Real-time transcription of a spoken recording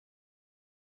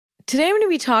Today I'm going to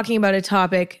be talking about a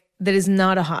topic that is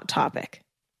not a hot topic.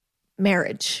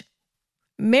 Marriage.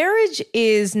 Marriage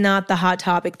is not the hot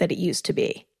topic that it used to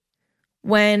be.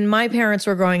 When my parents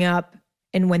were growing up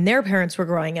and when their parents were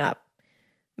growing up,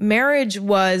 marriage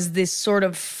was this sort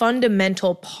of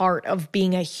fundamental part of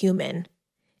being a human,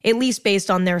 at least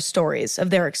based on their stories of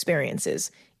their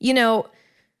experiences. You know,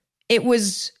 it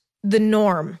was the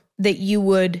norm that you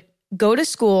would go to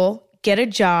school, get a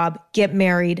job, get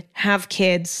married, have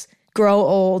kids, grow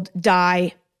old,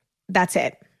 die. That's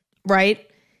it, right?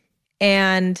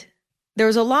 And there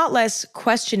was a lot less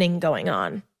questioning going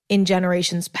on in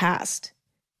generations past.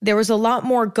 There was a lot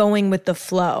more going with the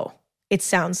flow, it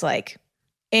sounds like.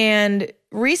 And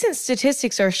recent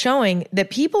statistics are showing that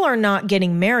people are not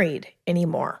getting married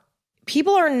anymore.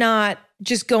 People are not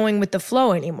just going with the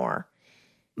flow anymore.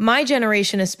 My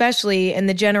generation especially, and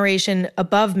the generation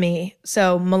above me,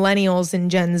 so millennials and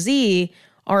Gen Z,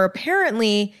 are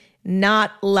apparently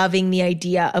not loving the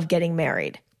idea of getting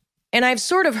married. And I've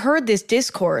sort of heard this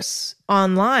discourse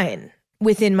online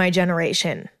within my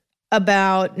generation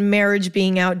about marriage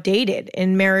being outdated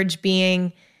and marriage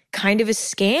being kind of a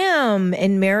scam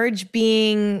and marriage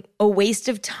being a waste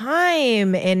of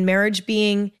time and marriage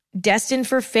being destined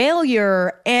for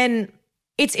failure. And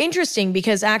it's interesting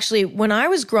because actually when I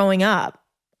was growing up,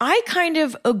 I kind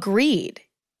of agreed.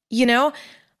 You know,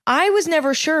 I was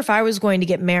never sure if I was going to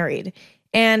get married.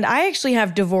 And I actually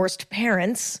have divorced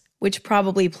parents, which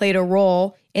probably played a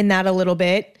role in that a little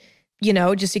bit, you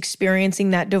know, just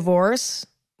experiencing that divorce.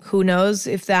 Who knows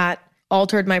if that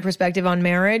altered my perspective on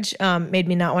marriage, made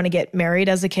me not want to get married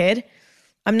as a kid.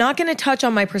 I'm not going to touch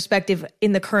on my perspective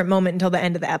in the current moment until the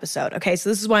end of the episode. Okay, so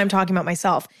this is why I'm talking about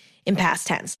myself in past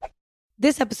tense.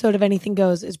 This episode of Anything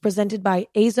Goes is presented by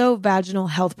Azo Vaginal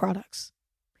Health Products.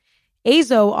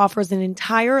 Azo offers an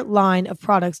entire line of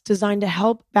products designed to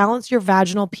help balance your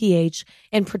vaginal pH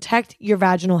and protect your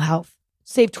vaginal health.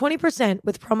 Save 20%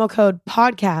 with promo code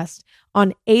PODCAST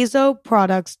on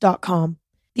azoproducts.com.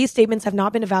 These statements have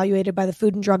not been evaluated by the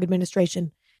Food and Drug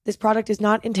Administration. This product is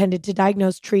not intended to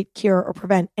diagnose, treat, cure, or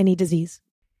prevent any disease.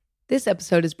 This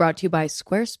episode is brought to you by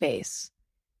Squarespace.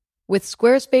 With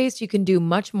Squarespace, you can do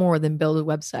much more than build a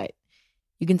website.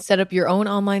 You can set up your own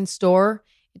online store.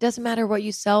 It doesn't matter what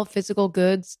you sell, physical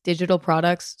goods, digital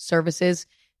products, services.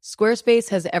 Squarespace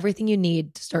has everything you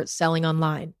need to start selling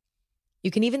online.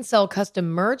 You can even sell custom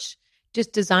merch.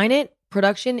 Just design it.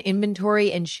 Production,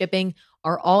 inventory, and shipping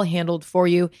are all handled for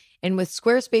you. And with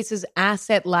Squarespace's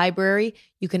asset library,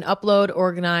 you can upload,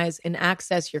 organize, and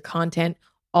access your content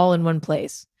all in one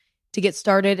place. To get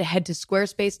started, head to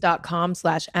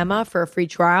squarespace.com/Emma for a free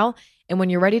trial. And when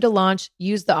you're ready to launch,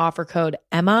 use the offer code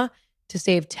Emma to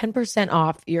save 10%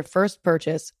 off your first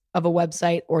purchase of a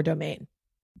website or domain.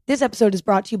 This episode is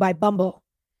brought to you by Bumble.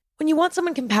 When you want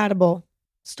someone compatible,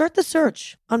 start the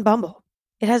search on Bumble.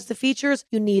 It has the features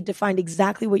you need to find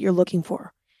exactly what you're looking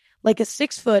for, like a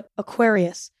 6-foot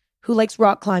Aquarius who likes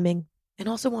rock climbing and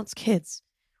also wants kids,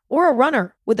 or a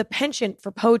runner with a penchant for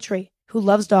poetry who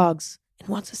loves dogs and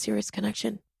wants a serious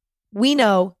connection. We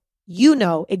know you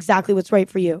know exactly what's right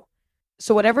for you.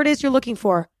 So whatever it is you're looking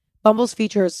for, Bumble's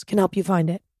features can help you find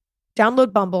it.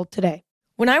 Download Bumble today.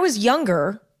 When I was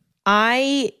younger,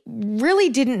 I really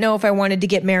didn't know if I wanted to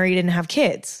get married and have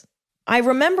kids. I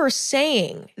remember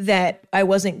saying that I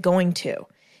wasn't going to.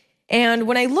 And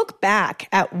when I look back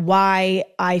at why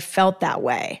I felt that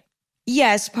way,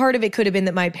 yes, part of it could have been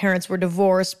that my parents were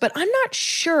divorced, but I'm not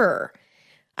sure.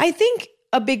 I think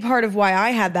a big part of why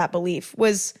I had that belief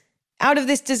was out of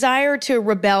this desire to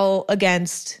rebel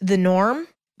against the norm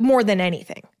more than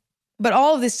anything. But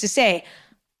all of this to say,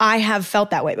 I have felt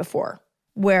that way before,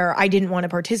 where I didn't want to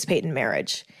participate in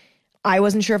marriage. I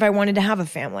wasn't sure if I wanted to have a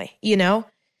family, you know?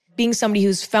 Being somebody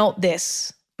who's felt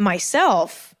this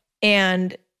myself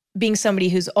and being somebody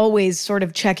who's always sort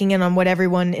of checking in on what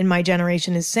everyone in my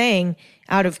generation is saying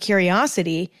out of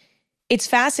curiosity, it's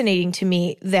fascinating to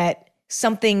me that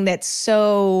something that's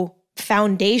so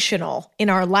foundational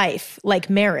in our life, like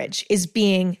marriage, is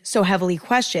being so heavily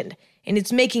questioned. And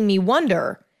it's making me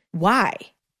wonder why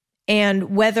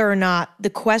and whether or not the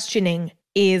questioning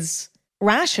is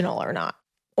rational or not,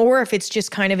 or if it's just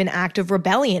kind of an act of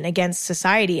rebellion against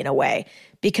society in a way.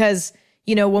 Because,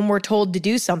 you know, when we're told to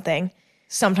do something,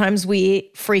 sometimes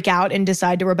we freak out and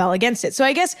decide to rebel against it. So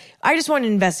I guess I just want to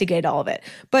investigate all of it.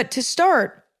 But to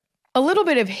start, a little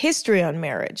bit of history on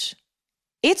marriage.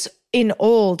 It's an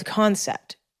old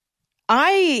concept.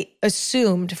 I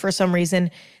assumed for some reason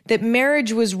that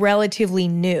marriage was relatively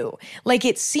new. Like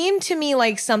it seemed to me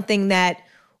like something that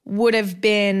would have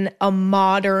been a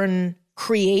modern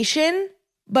creation.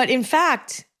 But in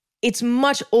fact, it's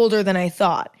much older than I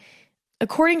thought.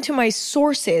 According to my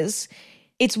sources,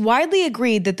 it's widely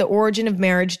agreed that the origin of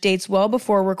marriage dates well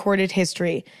before recorded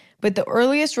history, but the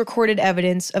earliest recorded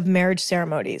evidence of marriage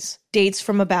ceremonies dates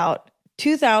from about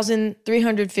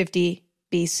 2350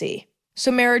 BC.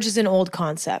 So marriage is an old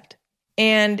concept.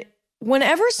 And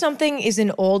whenever something is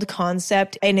an old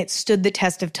concept and it stood the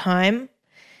test of time,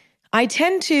 I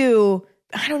tend to,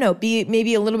 be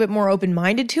maybe a little bit more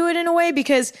open-minded to it in a way,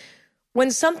 because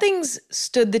when something's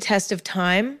stood the test of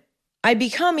time, I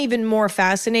become even more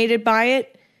fascinated by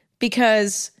it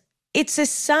because it's a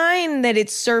sign that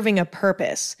it's serving a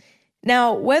purpose.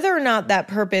 Now, whether or not that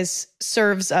purpose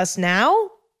serves us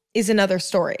now is another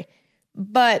story.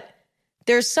 But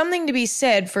there's something to be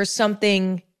said for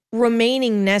something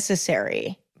remaining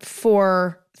necessary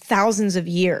for thousands of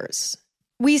years.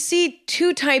 We see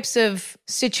two types of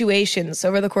situations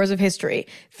over the course of history: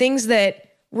 things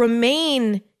that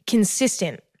remain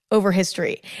consistent over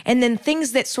history, and then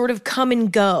things that sort of come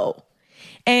and go.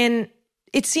 And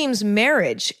it seems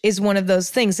marriage is one of those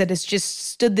things that has just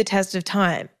stood the test of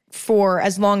time for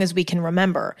as long as we can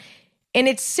remember. And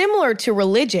it's similar to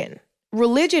religion.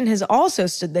 Religion has also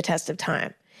stood the test of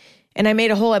time. And I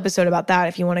made a whole episode about that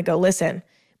if you want to go listen.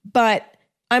 But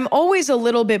I'm always a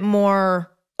little bit more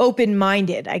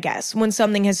open-minded, I guess, when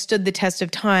something has stood the test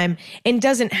of time and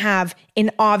doesn't have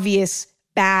an obvious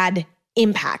bad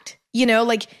impact.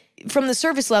 Like from the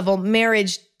surface level,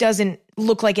 marriage doesn't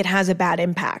look like it has a bad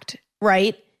impact,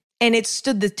 right? And it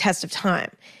stood the test of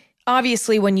time.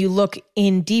 Obviously, when you look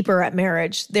in deeper at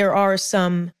marriage, there are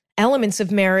some elements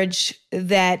of marriage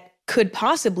that could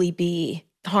possibly be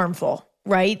harmful,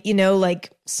 right?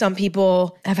 Like some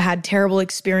people have had terrible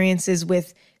experiences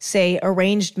with, say,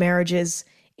 arranged marriages.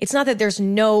 It's not that there's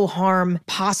no harm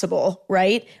possible,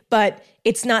 right? But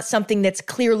it's not something that's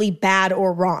clearly bad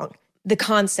or wrong. The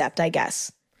concept, I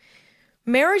guess.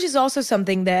 Marriage is also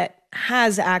something that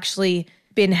has actually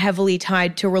been heavily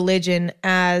tied to religion,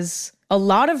 as a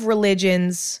lot of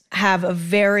religions have a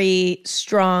very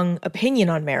strong opinion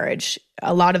on marriage,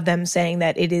 a lot of them saying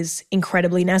that it is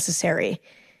incredibly necessary.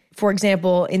 For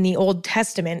example, in the Old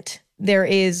Testament, there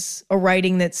is a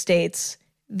writing that states,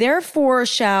 "Therefore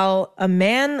shall a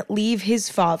man leave his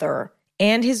father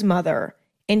and his mother,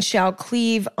 and shall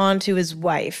cleave unto his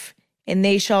wife, and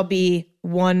they shall be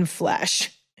one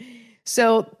flesh."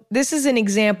 So this is an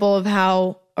example of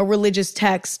how a religious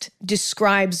text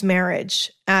describes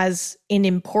marriage as an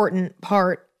important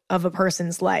part of a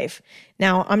person's life.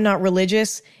 Now, I'm not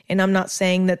religious, and I'm not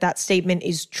saying that that statement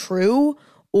is true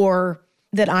or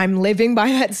that I'm living by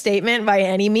that statement by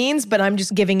any means, but I'm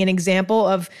just giving an example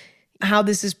of how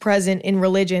this is present in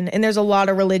religion. And there's a lot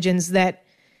of religions that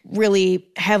really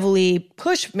heavily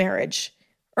push marriage,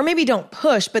 or maybe don't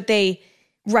push, but they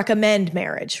recommend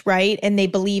marriage, right? And they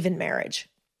believe in marriage.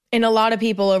 And a lot of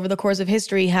people over the course of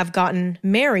history have gotten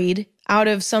married out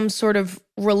of some sort of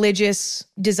religious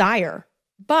desire.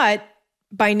 But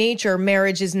by nature,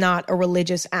 marriage is not a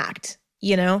religious act,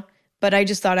 But I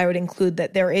just thought I would include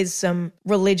that there is some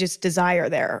religious desire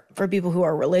there for people who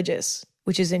are religious,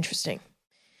 which is interesting.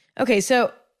 Okay,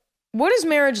 so what does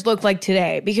marriage look like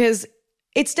today? Because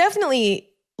it's definitely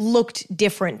looked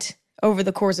different over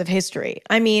the course of history.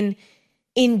 I mean,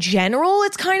 in general,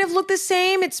 it's kind of looked the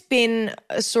same. It's been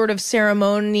a sort of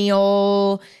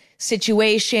ceremonial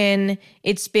situation.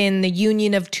 It's been the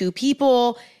union of two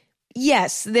people.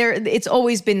 Yes, it's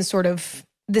always been sort of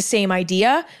the same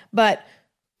idea, but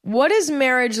what does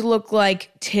marriage look like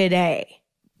today?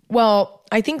 Well,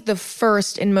 I think the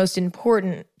first and most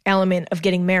important element of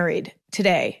getting married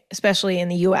today, especially in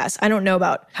the US, I don't know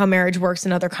about how marriage works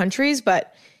in other countries,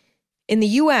 but in the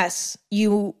US,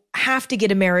 you have to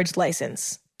get a marriage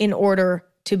license in order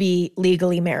to be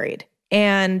legally married.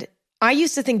 And I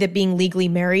used to think that being legally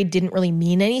married didn't really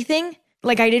mean anything.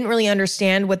 Like, I didn't really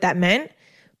understand what that meant.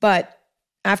 But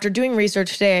after doing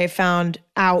research today, I found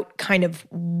out kind of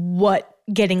what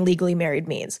getting legally married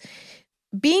means.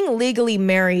 Being legally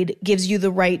married gives you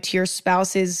the right to your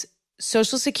spouse's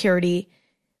Social Security,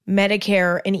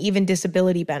 Medicare, and even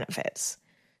disability benefits.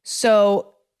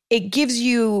 So it gives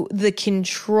you the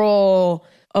control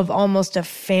of almost a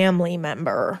family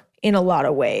member in a lot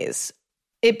of ways.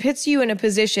 It puts you in a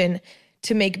position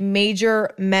to make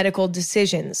major medical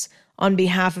decisions on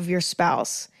behalf of your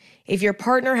spouse. If your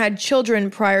partner had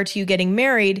children prior to you getting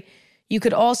married, you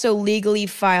could also legally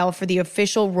file for the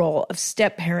official role of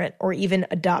step-parent or even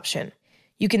adoption.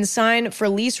 You can sign for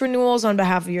lease renewals on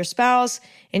behalf of your spouse,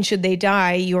 and should they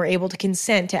die, you are able to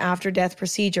consent to after-death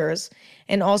procedures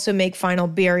and also make final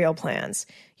burial plans.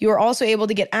 You are also able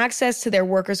to get access to their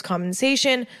workers'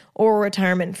 compensation or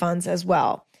retirement funds as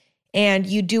well. And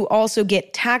you do also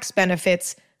get tax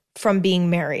benefits from being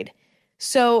married.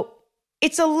 So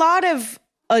it's a lot of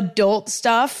adult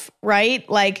stuff, right?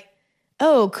 Like,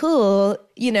 oh, cool.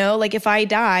 You know, like if I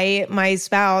die, my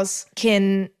spouse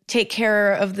can take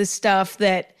care of the stuff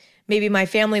that maybe my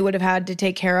family would have had to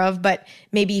take care of. But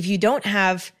maybe if you don't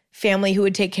have family who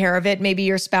would take care of it, maybe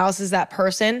your spouse is that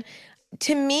person.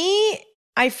 To me,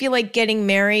 I feel like getting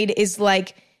married is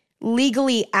like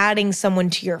legally adding someone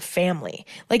to your family.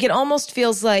 Like it almost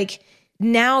feels like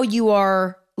now you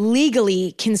are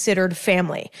legally considered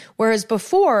family, whereas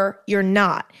before you're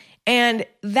not. And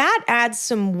that adds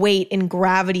some weight and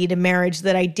gravity to marriage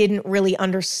that I didn't really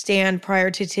understand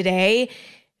prior to today,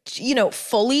 you know,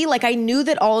 fully. Like I knew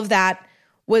that all of that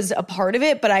was a part of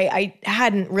it, but I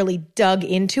hadn't really dug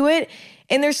into it.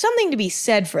 And there's something to be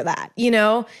said for that, you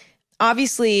know?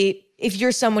 Obviously, if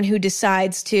you're someone who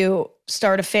decides to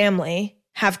start a family,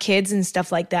 have kids and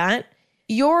stuff like that,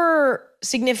 your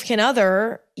significant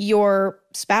other, your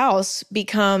spouse,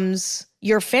 becomes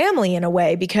your family in a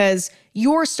way because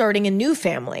you're starting a new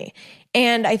family.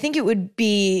 And I think it would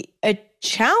be a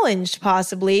challenge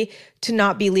possibly to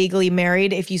not be legally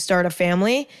married if you start a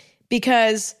family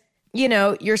because, you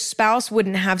know, your spouse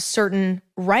wouldn't have certain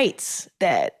rights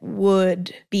that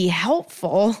would be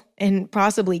helpful and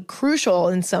possibly crucial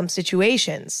in some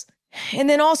situations. And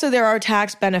then also there are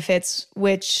tax benefits,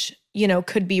 which, you know,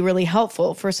 could be really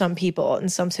helpful for some people in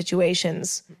some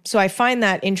situations. So I find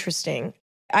that interesting.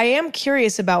 I am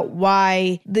curious about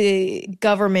why the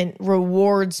government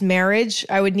rewards marriage.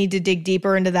 I would need to dig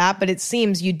deeper into that, but it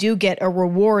seems you do get a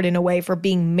reward in a way for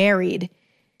being married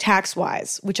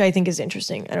tax-wise, which I think is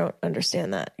interesting. I don't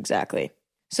understand that exactly.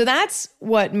 So that's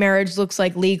what marriage looks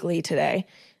like legally today.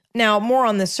 Now, more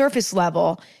on the surface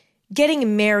level,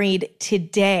 getting married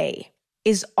today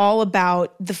is all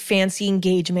about the fancy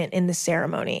engagement in the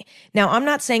ceremony. Now, I'm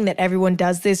not saying that everyone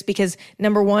does this because,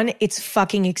 number one, it's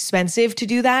fucking expensive to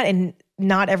do that and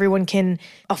not everyone can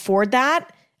afford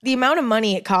that. The amount of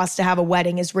money it costs to have a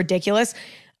wedding is ridiculous.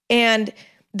 And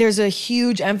there's a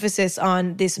huge emphasis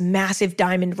on this massive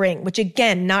diamond ring, which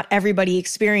again, not everybody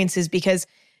experiences because,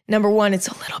 number one, it's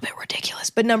a little bit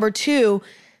ridiculous. But number two,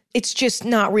 it's just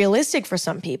not realistic for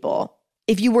some people.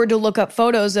 If you were to look up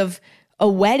photos of a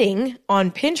wedding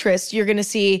on Pinterest, you're going to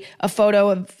see a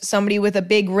photo of somebody with a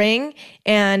big ring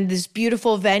and this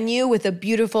beautiful venue with a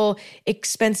beautiful,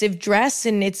 expensive dress.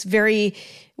 And it's very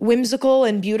whimsical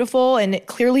and beautiful and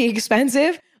clearly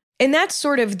expensive. And that's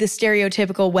sort of the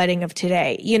stereotypical wedding of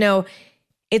today. You know,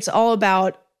 it's all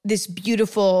about this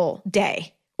beautiful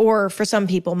day, or for some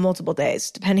people, multiple days,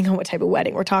 depending on what type of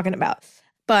wedding we're talking about.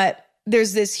 But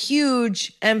there's this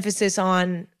huge emphasis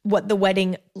on what the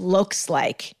wedding looks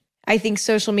like. I think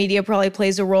social media probably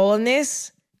plays a role in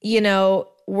this. You know,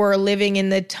 we're living in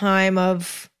the time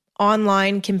of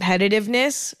online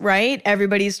competitiveness, right?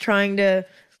 Everybody's trying to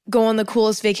go on the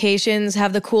coolest vacations,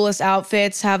 have the coolest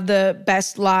outfits, have the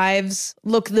best lives,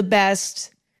 look the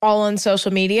best, all on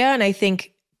social media. And I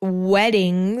think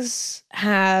weddings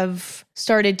have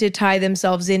started to tie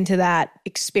themselves into that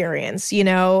experience. You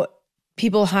know,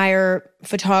 people hire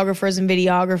photographers and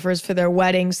videographers for their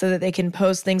weddings so that they can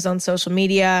post things on social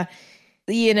media.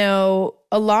 You know,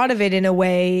 a lot of it in a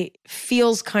way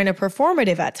feels kind of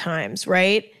performative at times,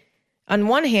 right? On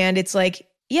one hand, it's like,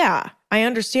 yeah, I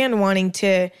understand wanting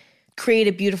to create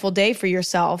a beautiful day for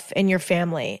yourself and your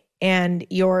family and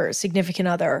your significant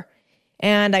other.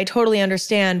 And I totally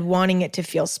understand wanting it to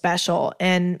feel special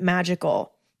and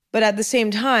magical. But at the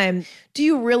same time, do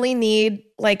you really need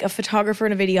like a photographer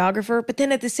and a videographer? But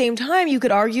then at the same time, you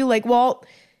could argue like, well,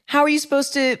 how are you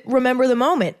supposed to remember the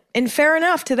moment? And fair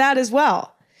enough to that as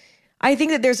well. I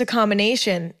think that there's a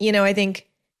combination. You know, I think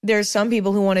there's some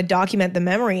people who want to document the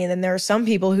memory, and then there are some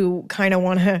people who kind of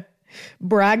want to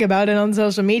brag about it on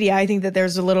social media. I think that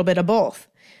there's a little bit of both.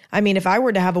 I mean, if I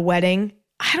were to have a wedding,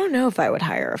 I don't know if I would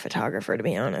hire a photographer, to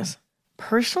be honest.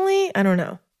 Personally, I don't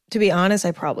know. To be honest,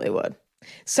 I probably would.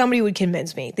 Somebody would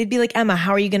convince me. They'd be like, Emma,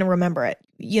 how are you going to remember it?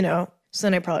 You know, so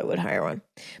then I probably would hire one.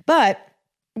 But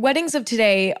weddings of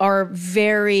today are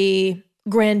very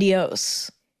grandiose.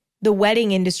 The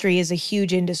wedding industry is a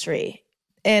huge industry,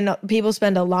 and people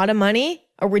spend a lot of money,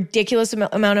 a ridiculous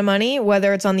amount of money,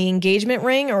 whether it's on the engagement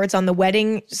ring or it's on the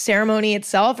wedding ceremony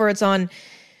itself or it's on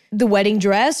the wedding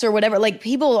dress or whatever. Like,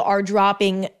 people are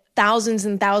dropping thousands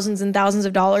and thousands and thousands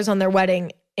of dollars on their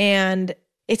wedding, and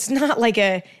it's not like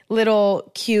a little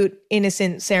cute,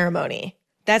 innocent ceremony.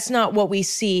 That's not what we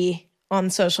see on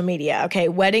social media. Okay,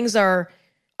 weddings are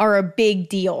a big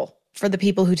deal for the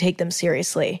people who take them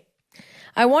seriously.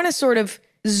 I want to sort of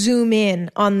zoom in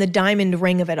on the diamond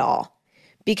ring of it all,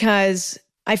 because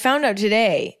I found out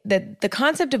today that the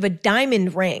concept of a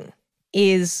diamond ring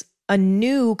is a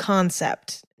new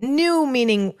concept. New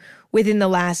meaning within the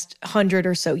last 100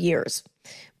 or so years.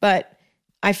 But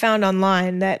I found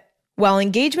online that while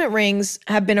engagement rings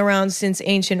have been around since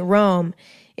ancient Rome,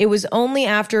 it was only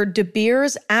after De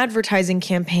Beers' advertising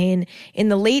campaign in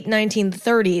the late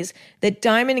 1930s that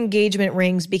diamond engagement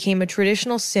rings became a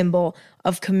traditional symbol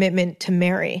of commitment to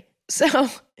marry. So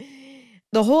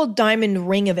the whole diamond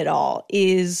ring of it all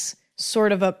is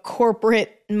sort of a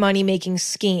corporate money-making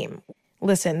scheme.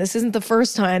 Listen, this isn't the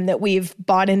first time that we've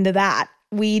bought into that.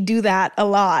 We do that a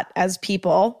lot as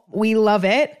people. We love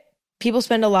it. People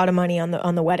spend a lot of money on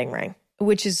the wedding ring,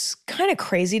 which is kind of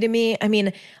crazy to me. I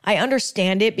mean, I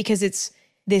understand it because it's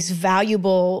this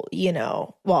valuable,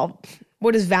 well,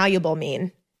 what does valuable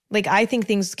mean? Like, I think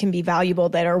things can be valuable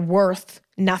that are worth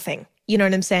nothing. You know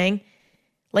what I'm saying?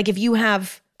 Like, if you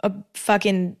have a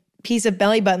fucking piece of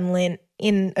belly button lint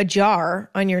in a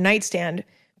jar on your nightstand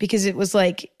because it was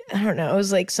like, I don't know, it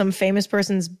was like some famous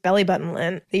person's belly button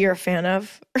lint that you're a fan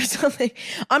of or something.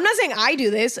 I'm not saying I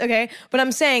do this, okay? But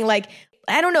I'm saying, like,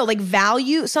 I don't know, like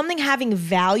value, something having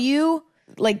value,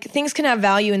 like things can have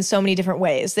value in so many different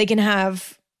ways. They can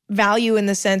have value in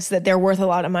the sense that they're worth a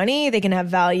lot of money. They can have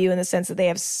value in the sense that they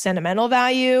have sentimental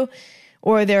value,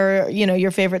 or they're,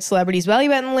 your favorite celebrity's belly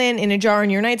button lint in a jar on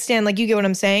your nightstand. Like, you get what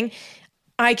I'm saying?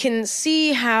 I can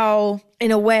see how,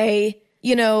 in a way,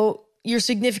 your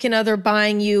significant other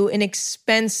buying you an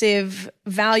expensive,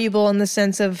 valuable in the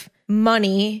sense of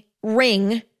money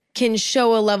ring can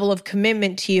show a level of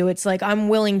commitment to you. It's like, I'm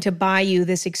willing to buy you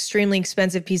this extremely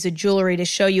expensive piece of jewelry to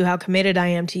show you how committed I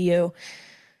am to you.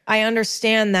 I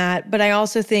understand that, but I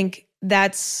also think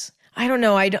that's, I don't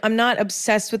know, I'm not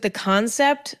obsessed with the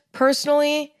concept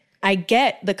personally. I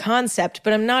get the concept,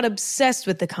 but I'm not obsessed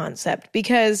with the concept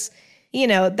because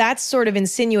that's sort of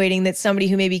insinuating that somebody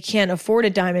who maybe can't afford a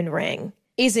diamond ring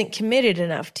isn't committed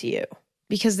enough to you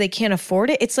because they can't afford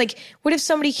it. It's like, what if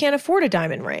somebody can't afford a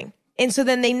diamond ring? And so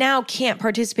then they now can't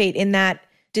participate in that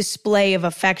display of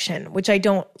affection, which I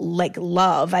don't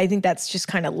love. I think that's just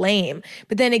kind of lame.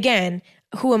 But then again,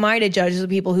 who am I to judge the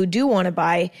people who do want to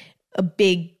buy a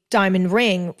big diamond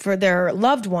ring for their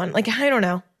loved one? Like, I don't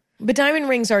know. But diamond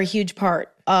rings are a huge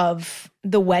part of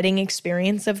the wedding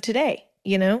experience of today,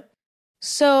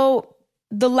 So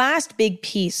the last big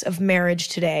piece of marriage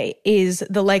today is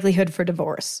the likelihood for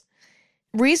divorce.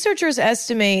 Researchers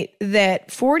estimate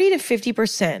that 40 to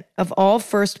 50% of all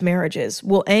first marriages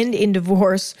will end in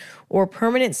divorce or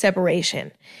permanent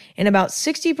separation, and about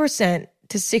 60%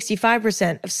 to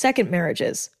 65% of second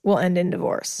marriages will end in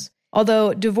divorce.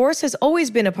 Although divorce has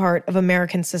always been a part of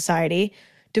American society,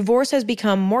 divorce has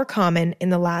become more common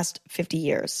in the last 50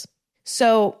 years.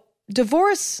 So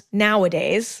divorce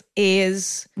nowadays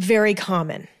is very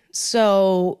common.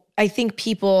 So I think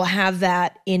people have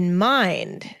that in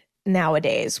mind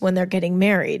nowadays when they're getting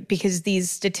married because these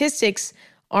statistics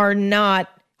are not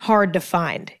hard to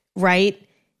find, right?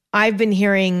 I've been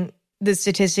hearing the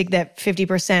statistic that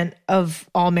 50% of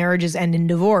all marriages end in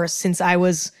divorce since I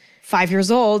was 5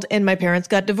 years old and my parents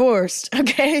got divorced,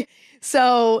 okay?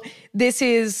 So this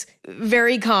is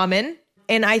very common.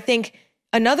 And I think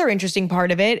another interesting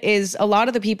part of it is a lot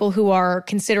of the people who are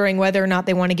considering whether or not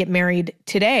they want to get married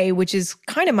today, which is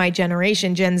kind of my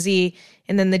generation, Gen Z,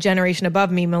 and then the generation above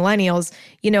me, millennials,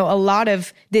 a lot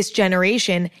of this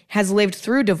generation has lived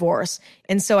through divorce.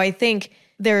 And so I think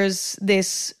there's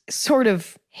this sort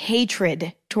of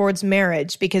hatred towards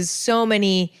marriage because so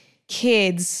many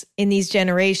kids in these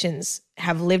generations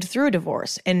have lived through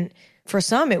divorce. And for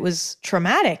some, it was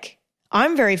traumatic.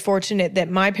 I'm very fortunate that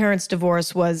my parents'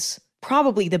 divorce was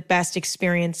probably the best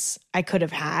experience I could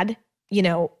have had.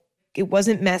 It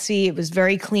wasn't messy. It was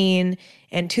very clean.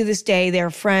 And to this day, they're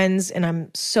friends. And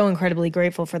I'm so incredibly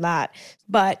grateful for that.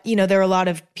 But, there are a lot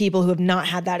of people who have not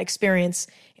had that experience.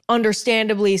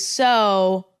 Understandably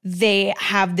so, they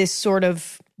have this sort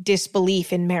of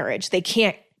disbelief in marriage. They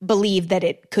can't believe that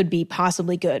it could be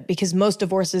possibly good because most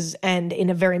divorces end in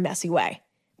a very messy way.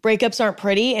 Breakups aren't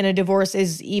pretty, and a divorce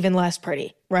is even less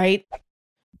pretty, right?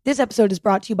 This episode is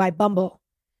brought to you by Bumble.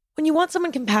 When you want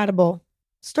someone compatible,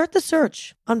 start the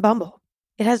search on Bumble.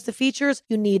 It has the features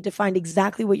you need to find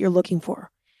exactly what you're looking for,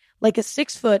 like a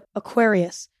 6-foot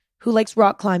Aquarius who likes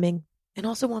rock climbing and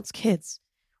also wants kids,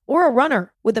 or a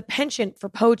runner with a penchant for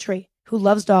poetry who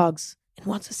loves dogs and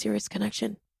wants a serious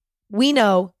connection. We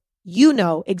know you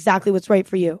know exactly what's right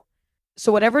for you.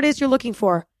 So whatever it is you're looking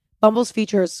for, Bumble's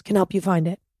features can help you find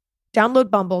it. Download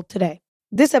Bumble today.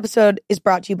 This episode is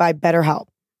brought to you by BetterHelp.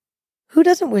 Who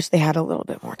doesn't wish they had a little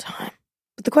bit more time?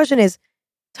 But the question is,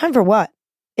 time for what?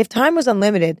 If time was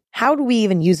unlimited, how do we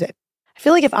even use it? I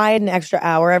feel like if I had an extra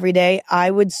hour every day,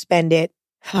 I would spend it,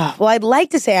 well, I'd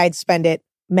like to say I'd spend it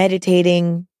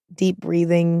meditating, deep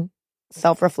breathing,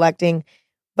 self-reflecting,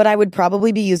 but I would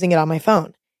probably be using it on my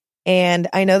phone. And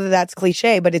I know that that's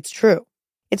cliche, but it's true.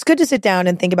 It's good to sit down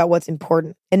and think about what's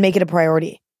important and make it a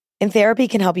priority. And therapy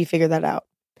can help you figure that out.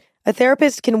 A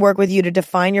therapist can work with you to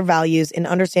define your values and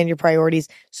understand your priorities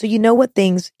so you know what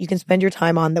things you can spend your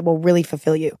time on that will really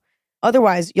fulfill you.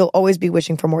 Otherwise, you'll always be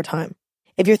wishing for more time.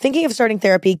 If you're thinking of starting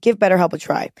therapy, give BetterHelp a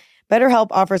try. BetterHelp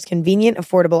offers convenient,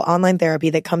 affordable online therapy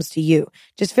that comes to you.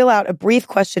 Just fill out a brief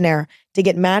questionnaire to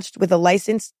get matched with a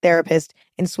licensed therapist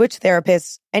and switch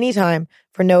therapists anytime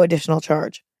for no additional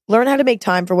charge. Learn how to make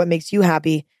time for what makes you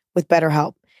happy with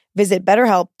BetterHelp. Visit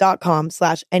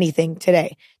betterhelp.com/anything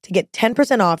today to get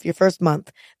 10% off your first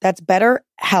month. That's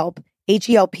BetterHelp,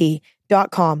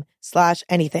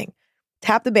 HELP.com/anything.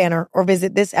 Tap the banner or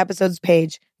visit this episode's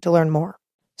page to learn more.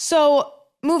 So,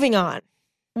 moving on.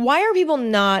 Why are people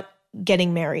not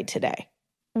getting married today?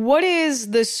 What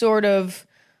is the sort of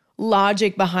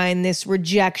logic behind this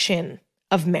rejection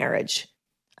of marriage?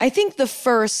 I think the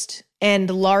first and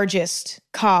largest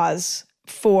cause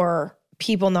for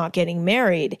people not getting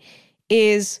married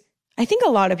is I think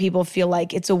a lot of people feel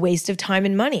like it's a waste of time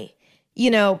and money. You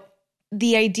know,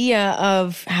 the idea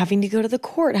of having to go to the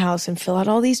courthouse and fill out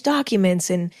all these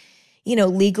documents and,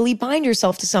 legally bind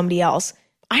yourself to somebody else.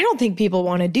 I don't think people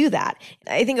want to do that.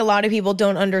 I think a lot of people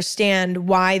don't understand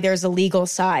why there's a legal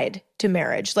side to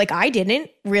marriage. Like I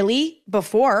didn't really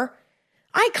before.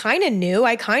 I kind of knew,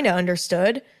 I kind of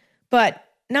understood, but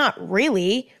not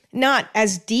really, not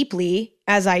as deeply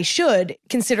as I should,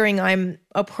 considering I'm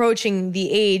approaching the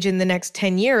age in the next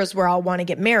 10 years where I'll want to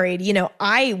get married.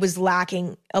 I was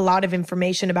lacking a lot of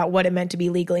information about what it meant to be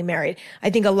legally married. I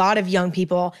think a lot of young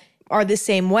people are the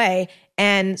same way.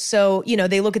 And so,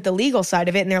 they look at the legal side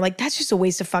of it and they're like, that's just a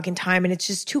waste of fucking time. And it's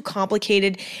just too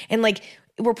complicated. And like,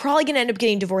 we're probably going to end up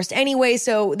getting divorced anyway.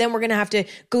 So then we're going to have to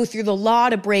go through the law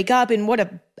to break up. And what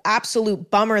a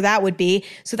absolute bummer that would be.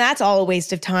 So that's all a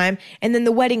waste of time. And then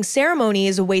the wedding ceremony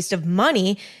is a waste of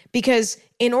money because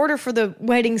in order for the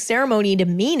wedding ceremony to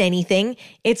mean anything,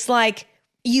 it's like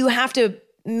you have to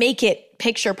make it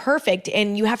picture perfect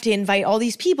and you have to invite all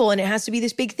these people and it has to be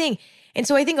this big thing. And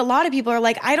so I think a lot of people are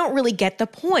like, I don't really get the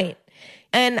point.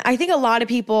 And I think a lot of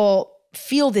people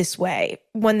feel this way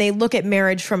when they look at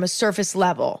marriage from a surface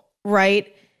level,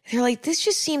 right? They're like, this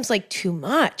just seems like too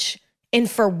much. And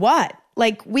for what?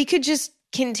 Like, we could just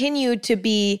continue to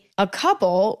be a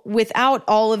couple without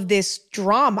all of this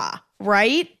drama,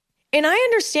 right? And I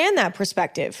understand that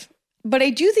perspective. But I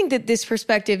do think that this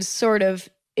perspective sort of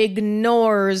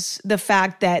ignores the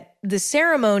fact that the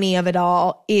ceremony of it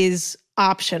all is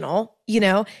optional.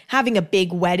 Having a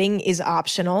big wedding is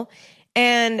optional.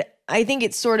 And I think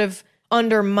it sort of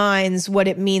undermines what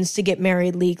it means to get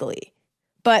married legally.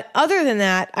 But other than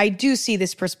that, I do see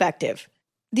this perspective.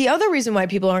 The other reason why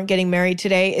people aren't getting married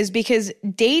today is because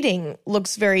dating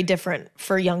looks very different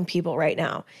for young people right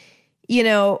now.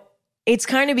 It's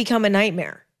kind of become a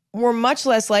nightmare. We're much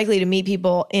less likely to meet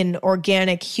people in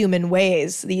organic human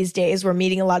ways these days. We're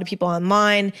meeting a lot of people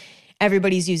online.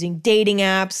 Everybody's using dating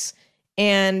apps.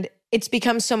 And it's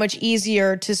become so much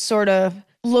easier to sort of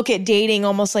look at dating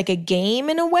almost like a game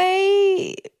in a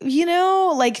way,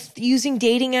 like using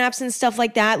dating apps and stuff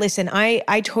like that. Listen,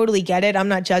 I totally get it. I'm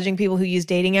not judging people who use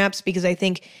dating apps because I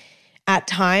think at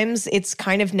times it's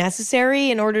kind of necessary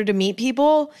in order to meet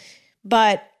people.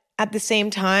 But at the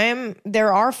same time,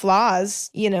 there are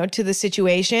flaws, to the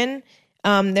situation.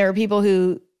 There are people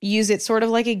who use it sort of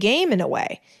like a game in a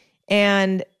way.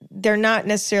 And they're not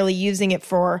necessarily using it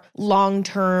for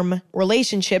long-term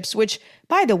relationships, which,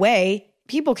 by the way,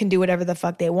 people can do whatever the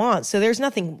fuck they want. So there's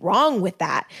nothing wrong with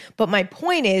that. But my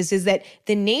point is that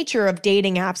the nature of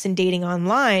dating apps and dating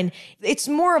online, it's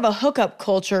more of a hookup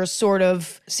culture sort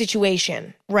of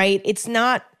situation, right? It's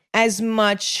not as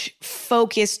much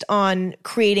focused on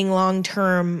creating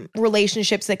long-term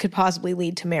relationships that could possibly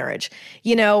lead to marriage,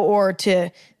 or to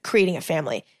creating a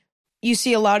family. You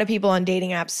see a lot of people on dating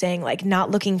apps saying like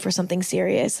not looking for something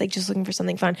serious, like just looking for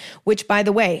something fun, which by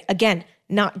the way, again,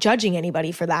 not judging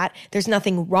anybody for that. There's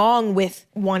nothing wrong with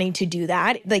wanting to do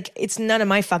that. Like it's none of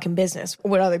my fucking business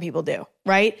what other people do,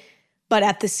 right? But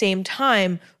at the same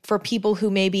time, for people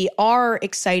who maybe are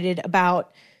excited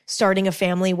about starting a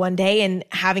family one day and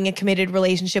having a committed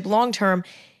relationship long-term,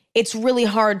 it's really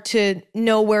hard to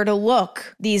know where to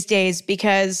look these days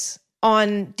because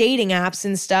on dating apps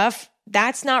and stuff,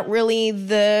 that's not really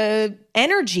the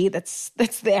energy that's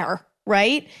there,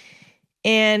 right?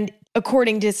 And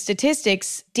according to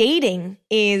statistics, dating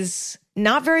is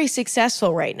not very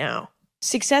successful right now.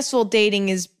 successful dating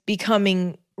is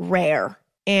becoming rare.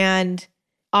 And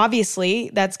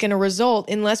obviously, that's going to result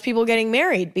in less people getting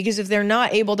married, because if they're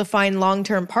not able to find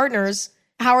long-term partners,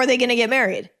 how are they going to get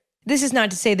married? This is not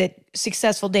to say that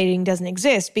successful dating doesn't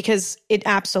exist, because it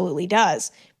absolutely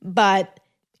does, but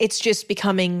it's just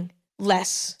becoming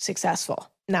less successful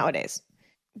nowadays.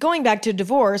 Going back to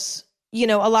divorce, a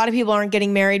lot of people aren't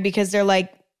getting married because they're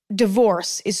like,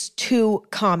 divorce is too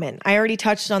common. I already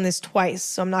touched on this twice,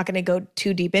 so I'm not going to go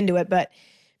too deep into it, but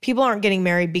people aren't getting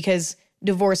married because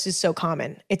divorce is so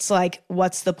common. It's like,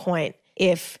 what's the point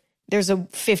if there's a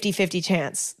 50-50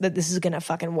 chance that this is going to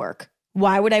fucking work?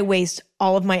 Why would I waste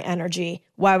all of my energy?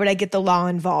 Why would I get the law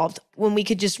involved when we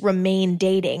could just remain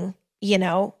dating, in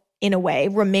a way,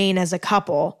 remain as a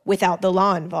couple without the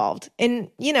law involved? And,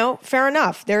 fair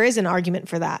enough. There is an argument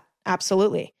for that.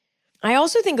 Absolutely. I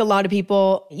also think a lot of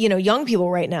people, young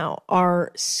people right now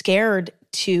are scared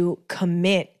to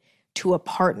commit to a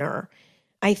partner.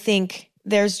 I think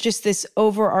there's just this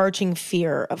overarching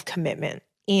fear of commitment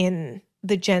in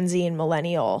the Gen Z and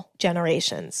millennial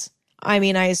generations. I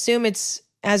mean, I assume it's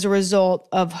as a result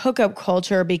of hookup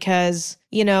culture because,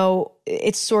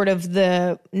 it's sort of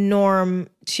the norm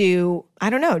to,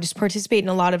 just participate in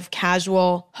a lot of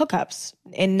casual hookups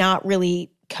and not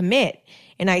really commit.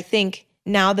 And I think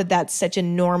now that that's such a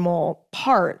normal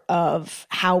part of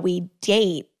how we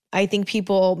date, I think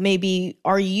people maybe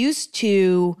are used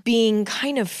to being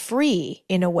kind of free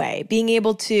in a way, being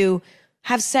able to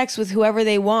have sex with whoever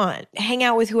they want, hang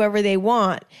out with whoever they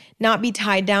want, not be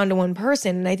tied down to one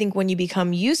person. And I think when you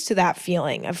become used to that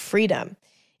feeling of freedom,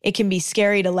 it can be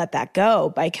scary to let that go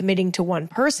by committing to one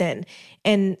person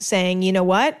and saying, you know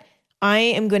what, I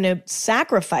am going to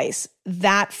sacrifice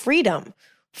that freedom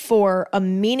for a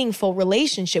meaningful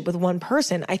relationship with one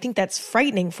person. I think that's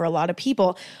frightening for a lot of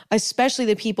people, especially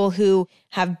the people who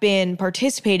have been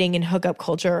participating in hookup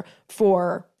culture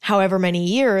for however many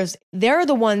years. They're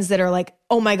the ones that are like,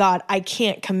 oh my God, I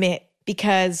can't commit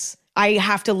because I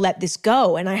have to let this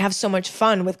go. And I have so much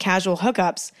fun with casual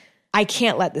hookups. I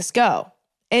can't let this go.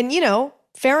 And,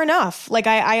 fair enough. Like,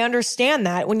 I understand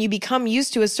that when you become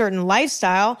used to a certain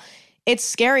lifestyle, it's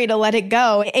scary to let it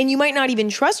go. And you might not even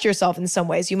trust yourself in some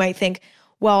ways. You might think,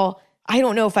 well, I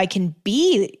don't know if I can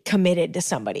be committed to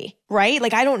somebody, right?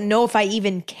 Like, I don't know if I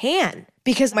even can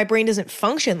because my brain doesn't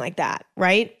function like that,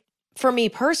 right? For me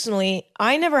personally,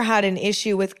 I never had an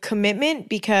issue with commitment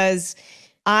because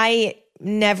I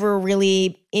never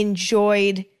really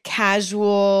enjoyed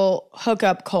casual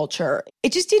hookup culture.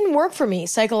 It just didn't work for me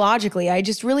psychologically. I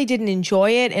just really didn't enjoy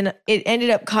it. And it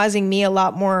ended up causing me a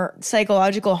lot more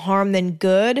psychological harm than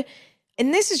good.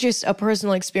 And this is just a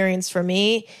personal experience for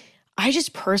me. I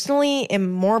just personally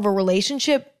am more of a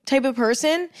relationship type of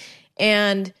person.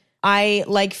 And I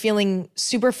like feeling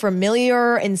super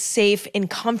familiar and safe and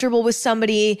comfortable with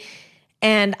somebody.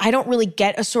 And I don't really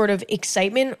get a sort of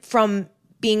excitement from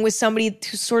being with somebody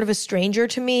who's sort of a stranger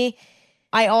to me.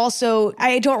 I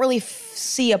don't really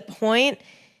see a point.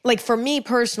 Like, for me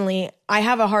personally, I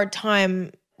have a hard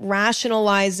time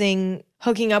rationalizing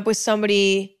hooking up with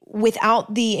somebody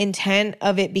without the intent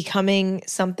of it becoming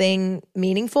something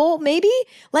meaningful, maybe.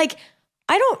 Like,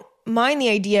 I don't mind the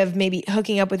idea of maybe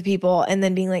hooking up with people and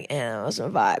then being like, it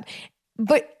wasn't a vibe.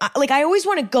 But I always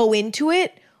want to go into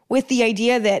it with the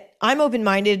idea that I'm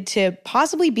open-minded to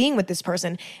possibly being with this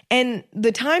person. And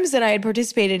the times that I had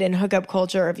participated in hookup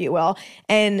culture, if you will,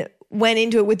 and went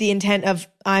into it with the intent of,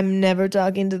 I'm never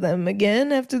talking to them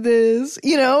again after this,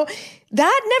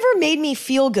 that never made me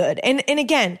feel good. And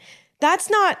again, that's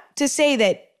not to say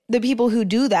that the people who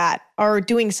do that are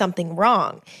doing something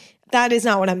wrong. That is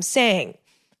not what I'm saying.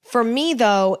 For me,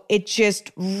 though, it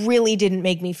just really didn't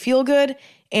make me feel good.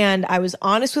 And I was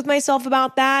honest with myself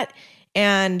about that.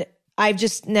 And I've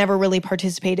just never really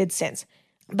participated since.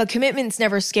 But commitment's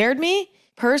never scared me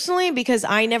personally because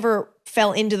I never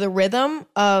fell into the rhythm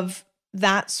of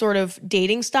that sort of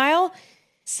dating style.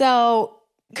 So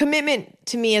commitment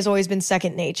to me has always been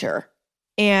second nature.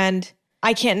 And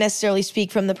I can't necessarily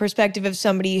speak from the perspective of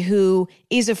somebody who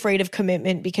is afraid of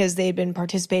commitment because they've been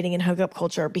participating in hookup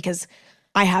culture, because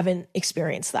I haven't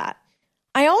experienced that.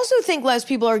 I also think less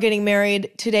people are getting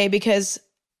married today because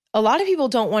a lot of people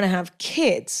don't want to have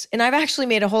kids. And I've actually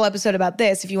made a whole episode about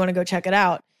this, if you want to go check it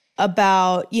out,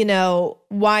 about,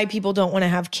 why people don't want to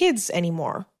have kids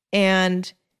anymore.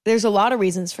 And there's a lot of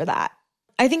reasons for that.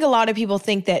 I think a lot of people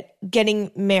think that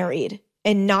getting married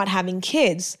and not having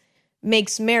kids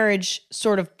makes marriage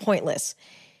sort of pointless.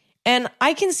 And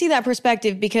I can see that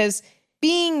perspective because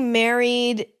being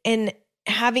married and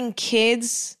having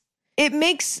kids, it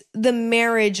makes the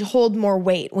marriage hold more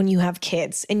weight when you have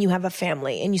kids and you have a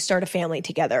family and you start a family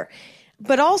together.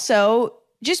 But also,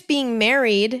 just being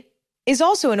married is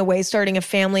also in a way starting a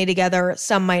family together,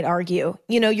 some might argue.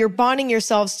 You're bonding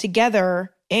yourselves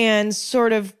together and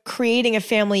sort of creating a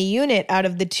family unit out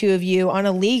of the two of you on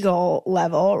a legal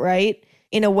level, right?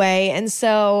 In a way. And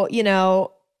so,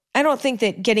 I don't think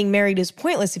that getting married is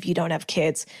pointless if you don't have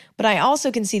kids, but I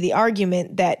also can see the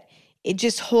argument that it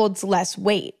just holds less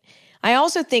weight. I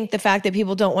also think the fact that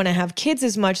people don't want to have kids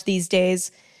as much these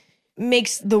days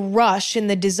makes the rush and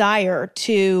the desire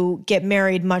to get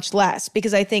married much less,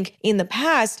 because I think in the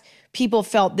past, people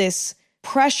felt this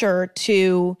pressure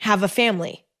to have a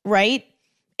family, right?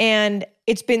 And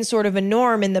it's been sort of a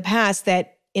norm in the past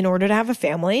that in order to have a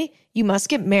family, you must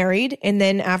get married. And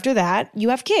then after that, you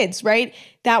have kids, right?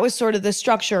 That was sort of the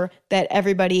structure that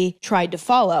everybody tried to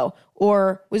follow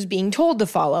or was being told to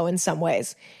follow in some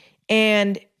ways.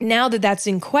 And now that that's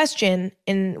in question,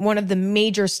 and one of the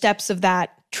major steps of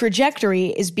that trajectory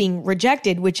is being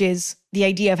rejected, which is the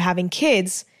idea of having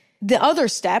kids, the other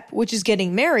step, which is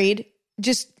getting married,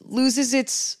 just loses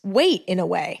its weight in a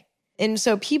way. And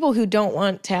so people who don't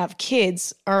want to have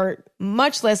kids are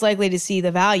much less likely to see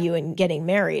the value in getting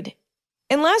married.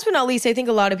 And last but not least, I think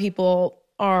a lot of people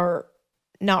are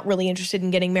not really interested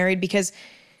in getting married because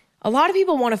a lot of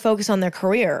people want to focus on their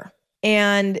career.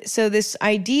 And so this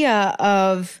idea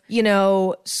of,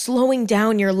 slowing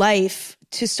down your life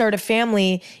to start a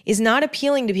family is not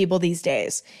appealing to people these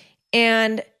days.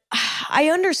 And I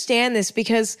understand this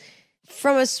because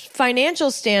from a financial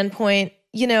standpoint,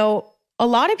 a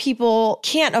lot of people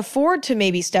can't afford to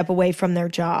maybe step away from their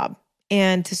job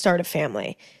and to start a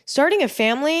family. Starting a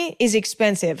family is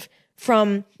expensive.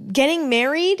 From getting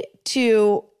married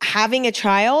to having a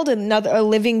child, a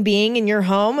living being in your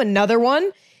home, another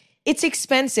one, it's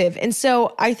expensive. And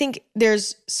so I think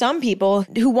there's some people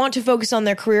who want to focus on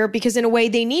their career because in a way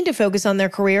they need to focus on their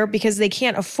career because they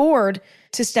can't afford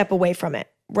to step away from it,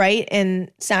 right?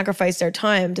 And sacrifice their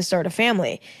time to start a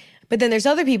family. But then there's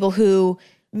other people who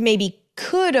maybe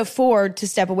could afford to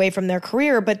step away from their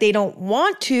career, but they don't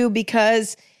want to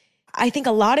because I think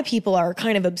a lot of people are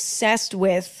kind of obsessed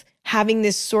with having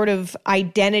this sort of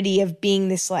identity of being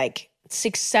this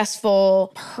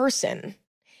successful person.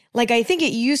 I think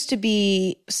it used to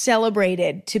be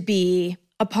celebrated to be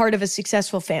a part of a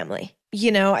successful family.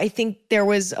 I think there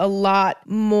was a lot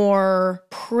more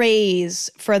praise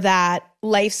for that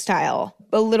lifestyle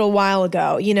a little while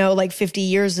ago, 50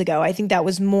 years ago. I think that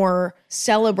was more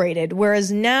celebrated.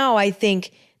 Whereas now I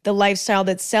think the lifestyle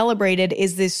that's celebrated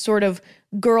is this sort of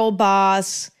girl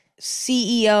boss,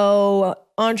 CEO,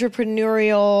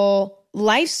 entrepreneurial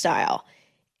lifestyle.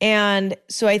 And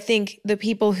so I think the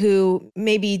people who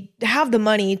maybe have the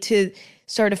money to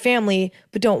start a family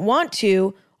but don't want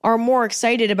to are more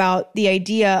excited about the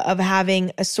idea of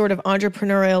having a sort of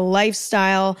entrepreneurial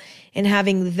lifestyle and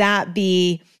having that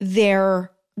be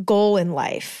their goal in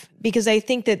life. Because I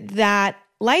think that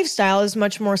lifestyle is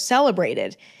much more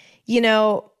celebrated.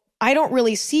 I don't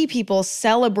really see people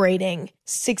celebrating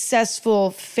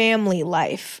successful family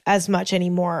life as much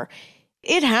anymore.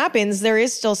 It happens. There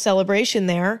is still celebration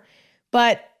there.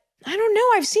 But I don't know.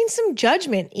 I've seen some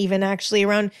judgment even actually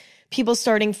around people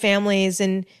starting families.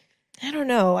 And I don't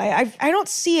know. I don't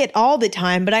see it all the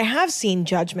time, but I have seen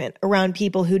judgment around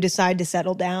people who decide to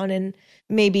settle down and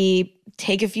maybe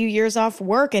take a few years off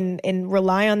work and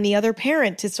rely on the other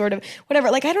parent to sort of whatever.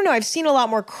 I don't know. I've seen a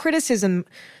lot more criticism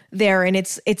there, and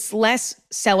it's less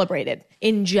celebrated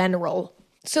in general.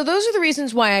 So those are the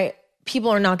reasons why people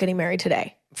are not getting married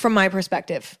today, from my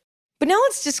perspective. But now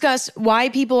let's discuss why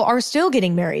people are still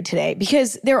getting married today,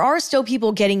 because there are still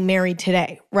people getting married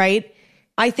today, right?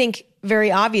 I think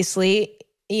very obviously,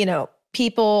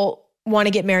 people want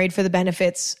to get married for the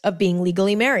benefits of being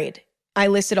legally married. I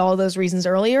listed all of those reasons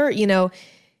earlier.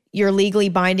 You're legally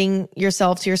binding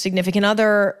yourself to your significant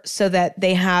other so that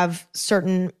they have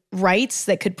certain rights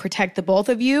that could protect the both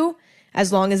of you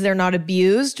as long as they're not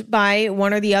abused by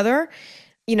one or the other.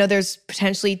 There's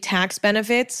potentially tax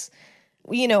benefits.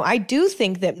 I do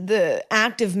think that the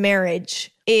act of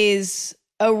marriage is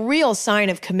a real sign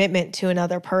of commitment to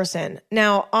another person.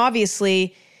 Now,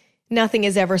 obviously, nothing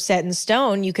is ever set in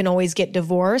stone. You can always get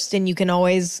divorced and you can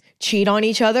always cheat on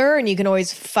each other and you can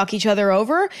always fuck each other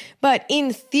over. But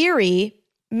in theory,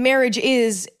 marriage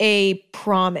is a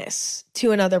promise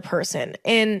to another person.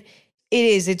 And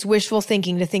it's wishful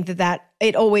thinking to think that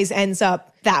it always ends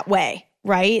up that way,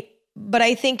 right? But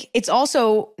I think it's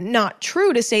also not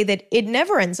true to say that it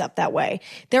never ends up that way.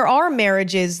 There are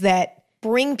marriages that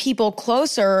bring people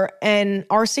closer and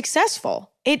are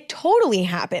successful. It totally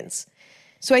happens.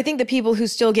 So I think the people who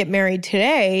still get married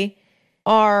today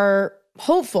are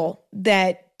hopeful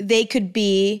that they could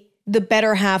be the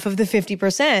better half of the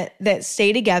 50% that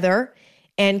stay together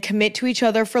and commit to each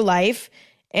other for life.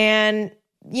 And,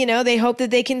 they hope that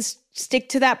they can stick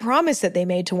to that promise that they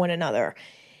made to one another.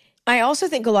 I also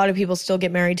think a lot of people still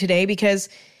get married today because,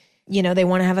 they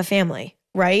want to have a family,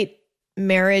 right?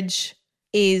 Marriage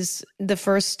is the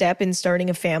first step in starting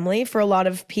a family for a lot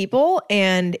of people.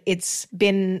 And it's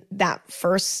been that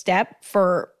first step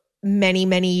for many,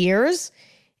 many years.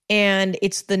 And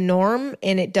it's the norm,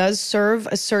 and it does serve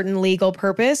a certain legal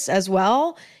purpose as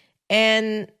well.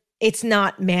 And it's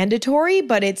not mandatory,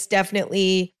 but it's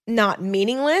definitely not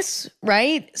meaningless,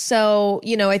 right? So,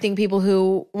 I think people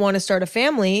who want to start a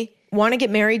family want to get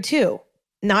married too.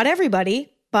 Not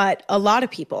everybody, but a lot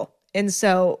of people. And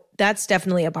so that's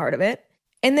definitely a part of it.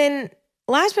 And then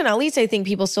last but not least, I think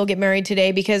people still get married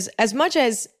today because as much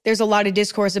as there's a lot of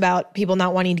discourse about people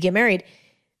not wanting to get married,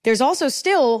 there's also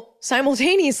still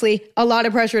simultaneously a lot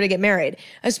of pressure to get married,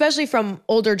 especially from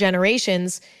older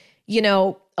generations.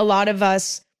 A lot of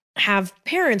us have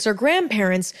parents or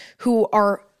grandparents who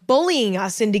are bullying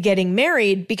us into getting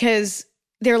married because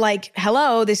they're like,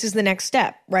 hello, this is the next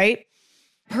step, right?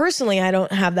 Personally, I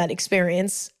don't have that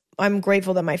experience. I'm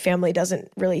grateful that my family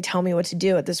doesn't really tell me what to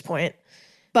do at this point.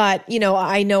 But,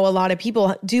 I know a lot of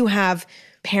people do have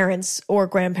parents or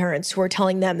grandparents who are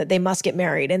telling them that they must get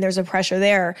married, and there's a pressure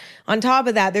there. On top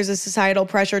of that, there's a societal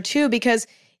pressure too, because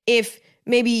if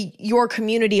maybe your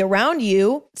community around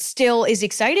you still is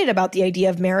excited about the idea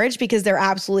of marriage, because there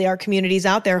absolutely are communities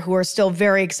out there who are still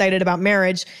very excited about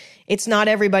marriage. It's not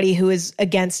everybody who is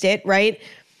against it, right?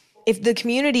 If the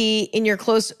community in your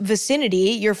close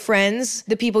vicinity, your friends,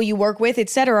 the people you work with,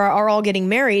 etc., are all getting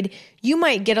married, you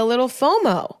might get a little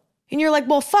FOMO. And you're like,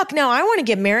 well, fuck, now I want to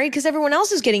get married because everyone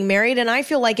else is getting married and I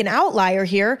feel like an outlier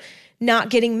here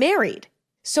not getting married.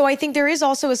 So I think there is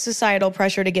also a societal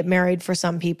pressure to get married for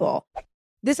some people.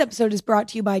 This episode is brought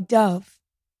to you by Dove.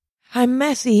 I'm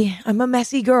messy. I'm a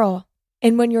messy girl.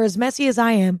 And when you're as messy as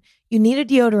I am, you need a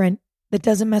deodorant that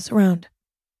doesn't mess around.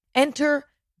 Enter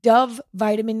Dove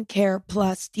Vitamin Care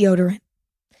Plus deodorant.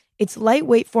 Its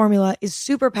lightweight formula is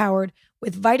superpowered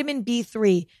with vitamin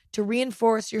B3 to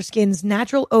reinforce your skin's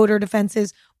natural odor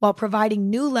defenses while providing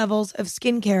new levels of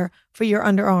skincare for your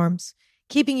underarms,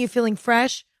 keeping you feeling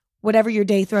fresh whatever your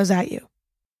day throws at you.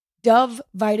 Dove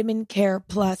Vitamin Care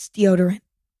Plus deodorant.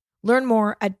 Learn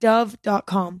more at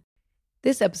dove.com.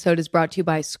 This episode is brought to you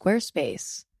by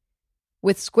Squarespace.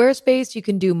 With Squarespace, you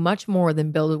can do much more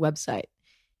than build a website.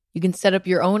 You can set up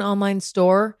your own online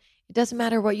store. It doesn't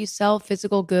matter what you sell,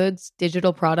 physical goods,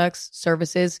 digital products,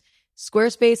 services.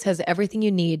 Squarespace has everything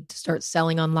you need to start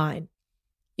selling online.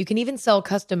 You can even sell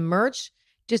custom merch.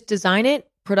 Just design it.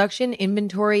 Production,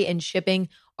 inventory, and shipping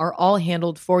are all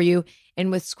handled for you.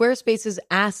 And with Squarespace's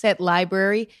asset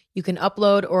library, you can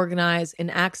upload, organize, and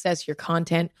access your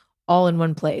content all in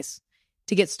one place.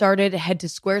 To get started, head to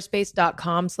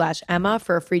squarespace.com/Emma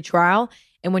for a free trial.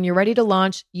 And when you're ready to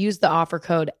launch, use the offer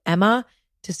code EMMA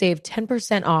to save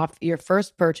 10% off your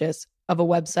first purchase of a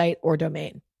website or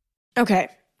domain. Okay,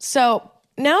 so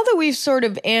now that we've sort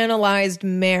of analyzed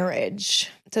marriage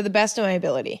to the best of my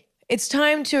ability, it's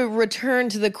time to return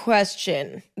to the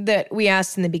question that we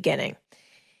asked in the beginning.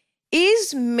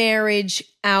 Is marriage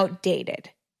outdated?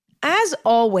 As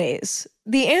always,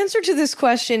 the answer to this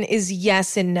question is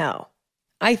yes and no.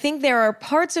 I think there are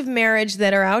parts of marriage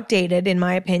that are outdated, in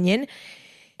my opinion,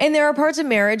 and there are parts of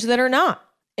marriage that are not.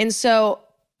 And so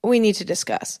we need to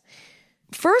discuss.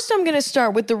 First, I'm going to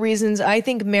start with the reasons I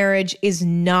think marriage is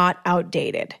not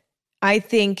outdated. I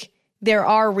think there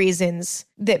are reasons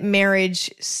that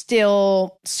marriage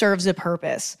still serves a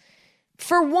purpose.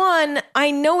 For one,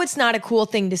 I know it's not a cool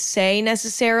thing to say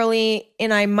necessarily,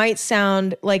 and I might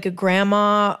sound like a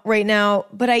grandma right now,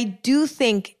 but I do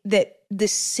think that the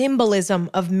symbolism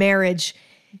of marriage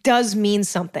does mean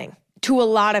something to a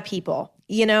lot of people.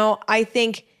 I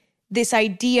think this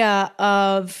idea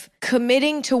of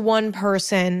committing to one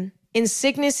person in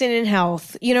sickness and in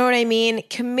health, you know what I mean?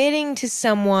 Committing to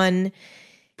someone,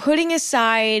 putting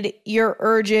aside your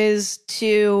urges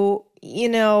to,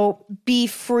 be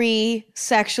free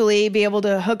sexually, be able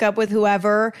to hook up with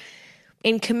whoever,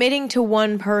 and committing to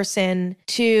one person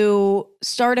to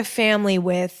start a family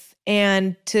with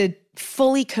and to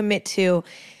fully commit to.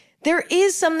 There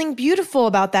is something beautiful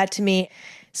about that to me.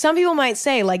 Some people might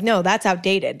say, no, that's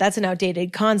outdated. That's an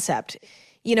outdated concept.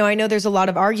 I know there's a lot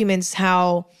of arguments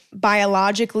how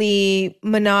biologically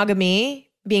monogamy,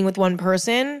 being with one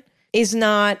person, is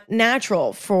not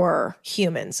natural for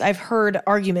humans. I've heard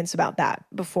arguments about that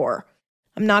before.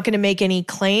 I'm not going to make any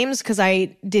claims because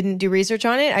I didn't do research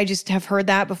on it. I just have heard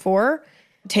that before.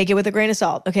 Take it with a grain of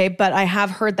salt, okay? But I have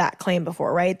heard that claim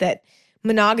before, right? That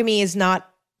monogamy is not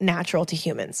natural to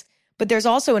humans. But there's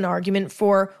also an argument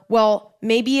for, well,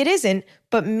 maybe it isn't,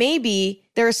 but maybe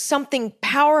there's something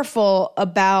powerful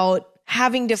about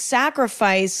having to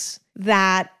sacrifice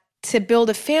that to build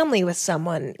a family with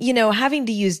someone, having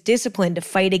to use discipline to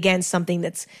fight against something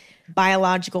that's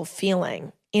biological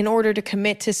feeling in order to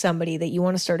commit to somebody that you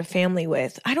want to start a family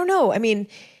with. I don't know. I mean,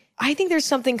 I think there's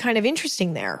something kind of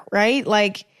interesting there, right?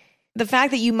 Like the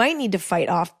fact that you might need to fight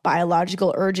off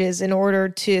biological urges in order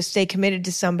to stay committed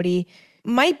to somebody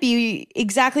might be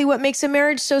exactly what makes a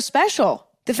marriage so special.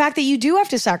 The fact that you do have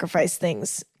to sacrifice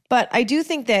things. But I do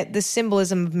think that the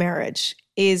symbolism of marriage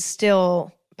is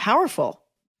still powerful.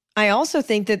 I also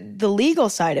think that the legal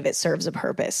side of it serves a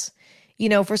purpose.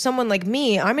 For someone like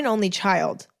me, I'm an only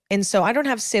child, and so I don't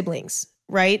have siblings,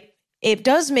 right? It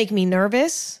does make me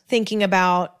nervous thinking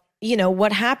about,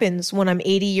 what happens when I'm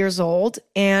 80 years old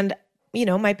and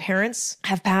my parents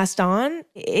have passed on.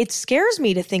 It scares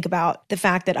me to think about the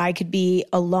fact that I could be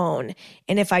alone.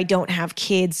 And if I don't have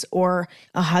kids or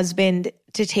a husband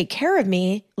to take care of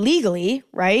me legally,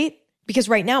 right? Because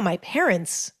right now, my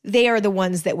parents, they are the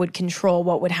ones that would control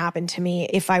what would happen to me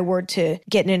if I were to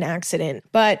get in an accident.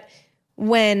 But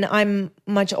when I'm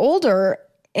much older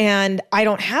and I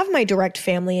don't have my direct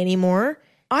family anymore,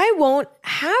 I won't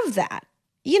have that.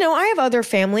 I have other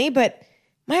family, but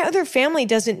my other family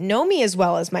doesn't know me as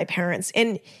well as my parents.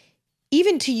 And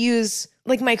even to use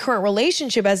like my current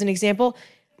relationship as an example,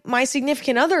 my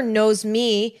significant other knows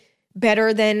me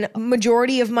better than a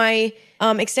majority of my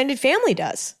extended family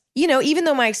does. Even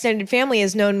though my extended family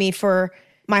has known me for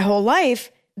my whole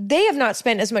life, they have not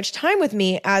spent as much time with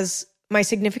me as my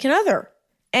significant other.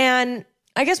 And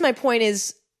I guess my point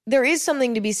is there is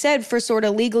something to be said for sort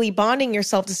of legally bonding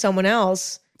yourself to someone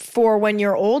else for when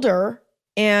you're older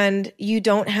and you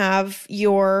don't have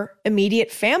your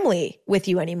immediate family with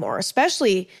you anymore,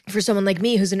 especially for someone like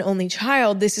me who's an only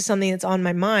child. This is something that's on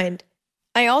my mind.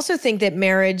 I also think that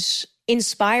marriage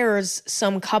inspires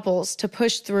some couples to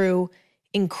push through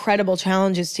incredible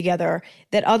challenges together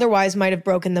that otherwise might have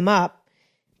broken them up,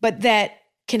 but that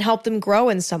can help them grow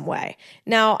in some way.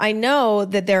 Now, I know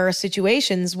that there are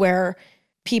situations where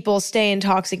people stay in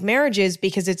toxic marriages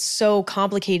because it's so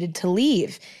complicated to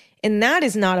leave. And that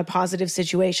is not a positive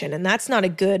situation. And that's not a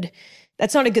good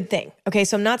thing. Okay,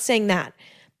 so I'm not saying that.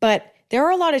 But there are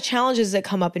a lot of challenges that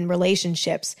come up in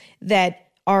relationships that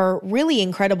are really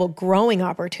incredible growing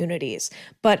opportunities.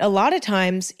 But a lot of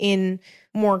times in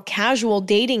more casual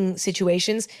dating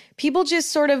situations, people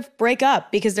just sort of break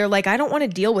up because they're like, I don't want to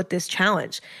deal with this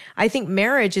challenge. I think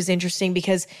marriage is interesting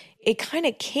because it kind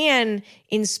of can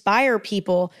inspire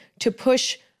people to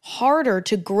push harder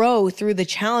to grow through the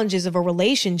challenges of a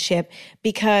relationship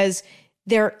because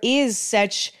there is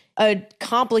such a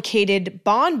complicated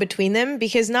bond between them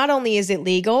because not only is it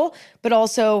legal, but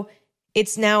also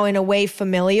it's now in a way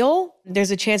familial.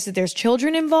 There's a chance that there's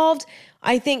children involved.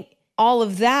 I think all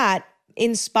of that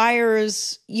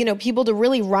inspires, people to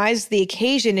really rise to the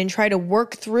occasion and try to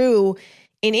work through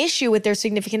an issue with their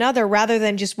significant other rather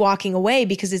than just walking away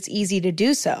because it's easy to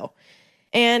do so.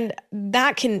 And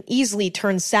that can easily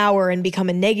turn sour and become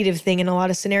a negative thing in a lot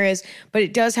of scenarios, but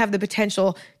it does have the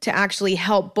potential to actually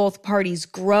help both parties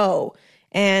grow,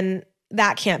 and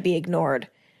that can't be ignored.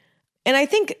 And I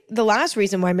think the last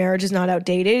reason why marriage is not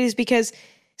outdated is because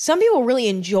some people really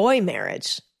enjoy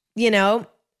marriage.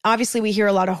 Obviously we hear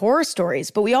a lot of horror stories,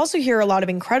 but we also hear a lot of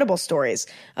incredible stories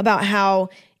about how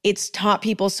it's taught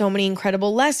people so many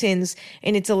incredible lessons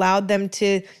and it's allowed them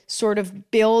to sort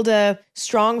of build a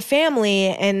strong family.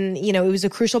 And, it was a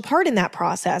crucial part in that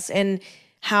process and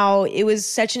how it was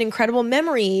such an incredible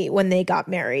memory when they got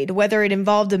married, whether it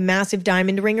involved a massive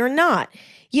diamond ring or not.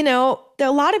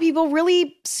 A lot of people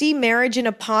really see marriage in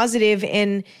a positive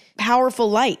and powerful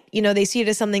light. They see it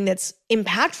as something that's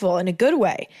impactful in a good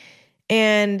way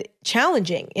and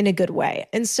challenging in a good way.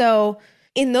 And so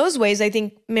in those ways, I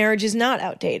think marriage is not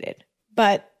outdated.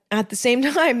 But at the same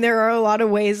time, there are a lot of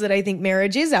ways that I think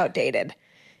marriage is outdated.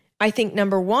 I think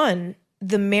number one,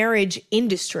 the marriage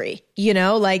industry,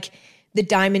 like the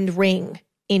diamond ring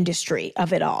industry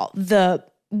of it all, the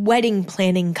wedding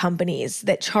planning companies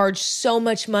that charge so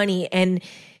much money and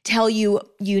tell you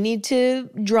need to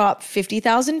drop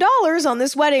 $50,000 on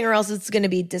this wedding or else it's going to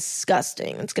be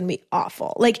disgusting. It's going to be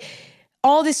awful. Like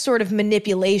all this sort of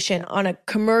manipulation on a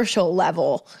commercial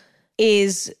level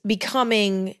is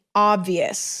becoming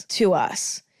obvious to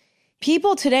us.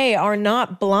 People today are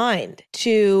not blind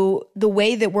to the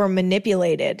way that we're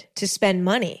manipulated to spend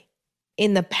money.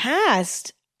 In the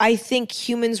past, I think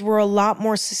humans were a lot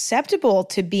more susceptible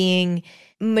to being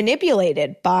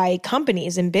manipulated by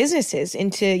companies and businesses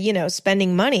into,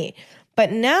 spending money.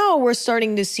 But now we're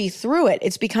starting to see through it.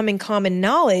 It's becoming common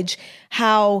knowledge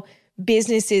how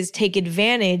businesses take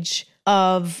advantage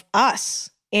of us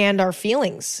and our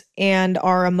feelings and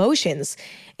our emotions.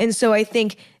 And so I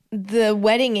think the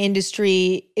wedding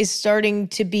industry is starting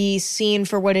to be seen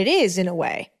for what it is in a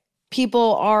way.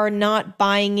 People are not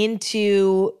buying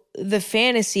into the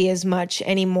fantasy as much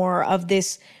anymore of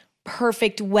this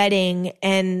perfect wedding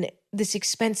and this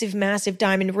expensive, massive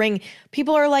diamond ring.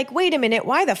 People are like, wait a minute,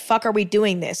 why the fuck are we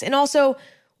doing this? And also,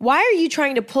 why are you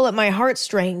trying to pull at my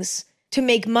heartstrings to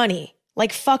make money?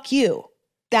 Like, fuck you.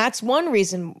 That's one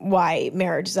reason why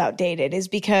marriage is outdated, is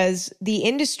because the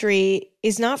industry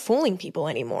is not fooling people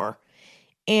anymore.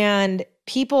 And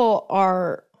people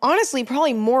are honestly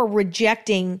probably more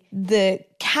rejecting the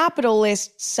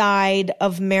capitalist side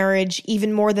of marriage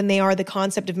even more than they are the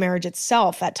concept of marriage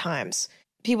itself at times.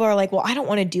 People are like, well, I don't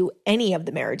want to do any of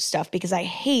the marriage stuff because I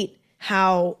hate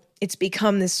how it's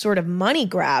become this sort of money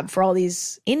grab for all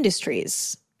these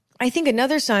industries. I think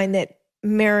another sign that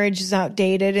marriage is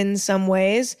outdated in some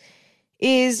ways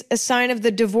is a sign of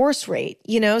the divorce rate.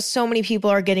 You know, so many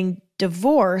people are getting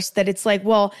divorced that it's like,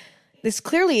 well, this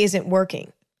clearly isn't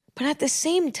working. But at the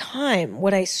same time,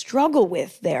 what I struggle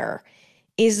with there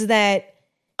is that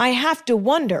I have to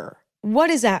wonder, what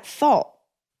is at fault?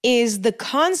 Is the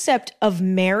concept of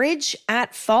marriage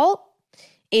at fault?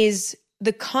 Is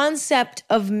the concept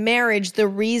of marriage the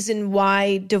reason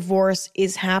why divorce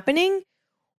is happening?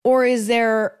 Or is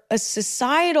there a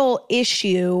societal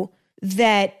issue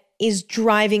that is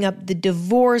driving up the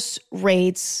divorce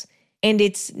rates and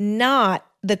it's not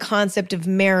the concept of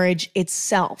marriage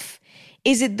itself?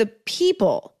 Is it the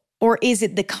people or is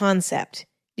it the concept?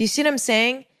 Do you see what I'm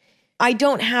saying? I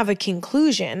don't have a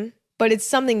conclusion, but it's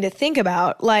something to think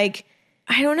about. Like,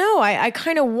 I don't know. I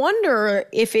kind of wonder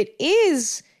if it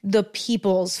is the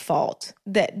people's fault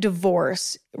that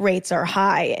divorce rates are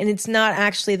high and it's not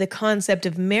actually the concept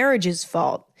of marriage's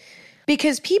fault.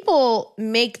 Because people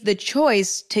make the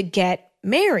choice to get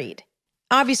married.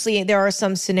 Obviously, there are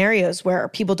some scenarios where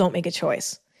people don't make a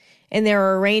choice. And there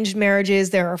are arranged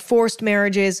marriages, there are forced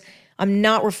marriages. I'm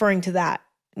not referring to that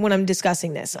when I'm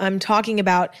discussing this. I'm talking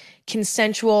about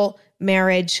consensual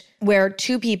marriage where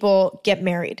two people get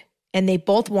married and they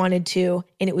both wanted to,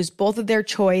 and it was both of their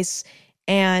choice.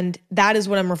 And that is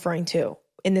what I'm referring to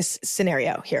in this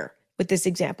scenario here with this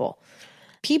example.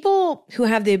 People who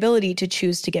have the ability to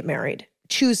choose to get married,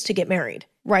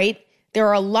 right? There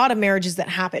are a lot of marriages that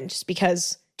happen just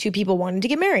because two people wanted to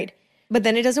get married, but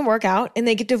then it doesn't work out and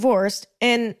they get divorced.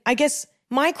 And I guess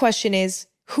my question is,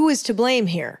 who is to blame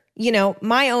here? You know,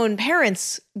 my own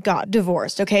parents got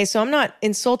divorced, okay? So I'm not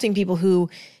insulting people who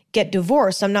get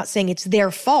divorced. I'm not saying it's their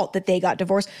fault that they got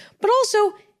divorced, but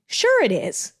also, sure it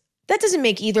is. That doesn't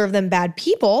make either of them bad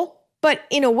people, but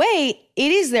in a way,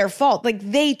 it is their fault. Like,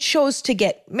 they chose to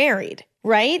get married,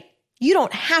 right? You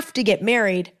don't have to get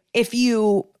married if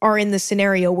you are in the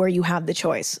scenario where you have the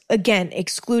choice. Again,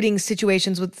 excluding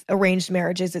situations with arranged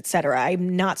marriages, etc.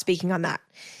 I'm not speaking on that.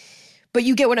 But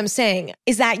you get what I'm saying.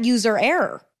 Is that user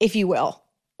error, if you will?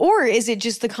 Or is it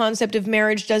just the concept of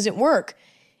marriage doesn't work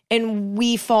and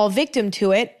we fall victim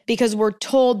to it because we're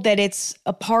told that it's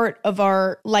a part of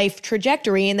our life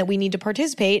trajectory and that we need to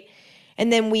participate,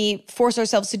 and then we force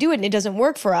ourselves to do it and it doesn't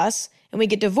work for us and we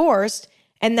get divorced,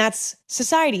 and that's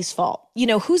society's fault? You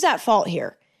know, who's at fault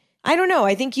here? I don't know.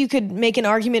 I think you could make an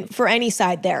argument for any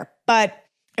side there, but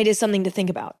it is something to think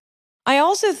about. I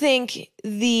also think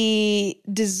the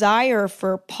desire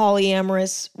for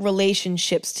polyamorous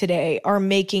relationships today are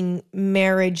making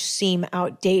marriage seem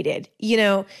outdated. You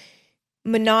know,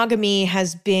 monogamy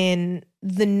has been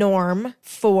the norm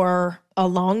for a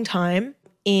long time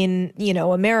in, you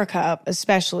know, America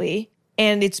especially.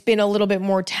 And it's been a little bit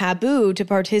more taboo to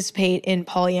participate in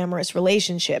polyamorous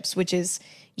relationships, which is,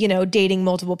 you know, dating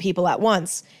multiple people at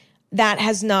once. That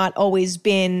has not always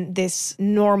been this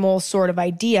normal sort of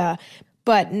idea.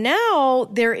 But now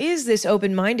there is this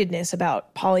open-mindedness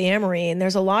about polyamory, and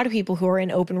there's a lot of people who are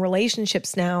in open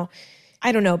relationships now.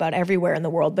 I don't know about everywhere in the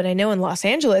world, but I know in Los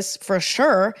Angeles for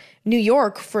sure, New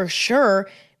York for sure,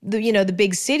 the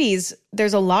big cities,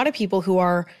 there's a lot of people who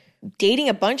are dating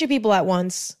a bunch of people at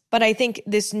once. But I think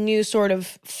this new sort of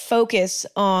focus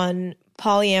on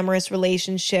polyamorous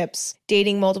relationships,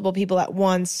 dating multiple people at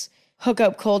once,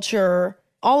 hookup culture,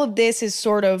 all of this is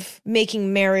sort of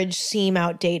making marriage seem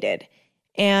outdated.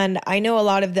 And I know a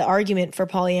lot of the argument for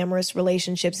polyamorous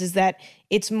relationships is that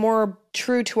it's more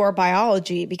true to our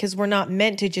biology because we're not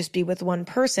meant to just be with one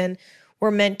person.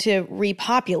 We're meant to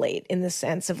repopulate in the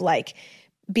sense of like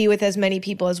be with as many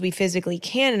people as we physically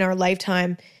can in our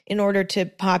lifetime in order to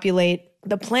populate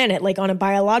the planet, like on a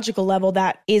biological level,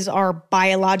 that is our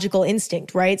biological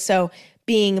instinct, right? So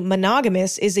being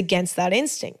monogamous is against that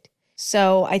instinct.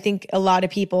 So I think a lot of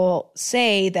people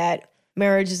say that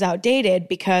marriage is outdated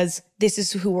because this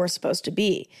is who we're supposed to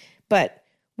be. But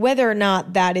whether or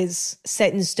not that is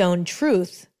set in stone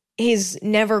truth is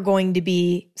never going to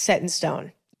be set in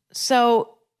stone.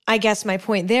 So I guess my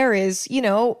point there is,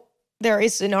 there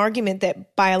is an argument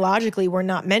that biologically we're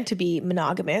not meant to be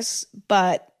monogamous,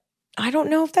 but I don't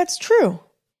know if that's true.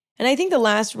 And I think the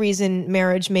last reason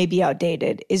marriage may be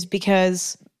outdated is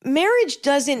because marriage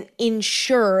doesn't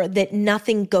ensure that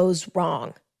nothing goes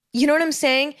wrong. You know what I'm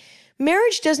saying?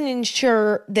 Marriage doesn't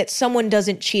ensure that someone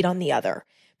doesn't cheat on the other.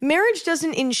 Marriage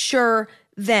doesn't ensure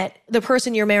that the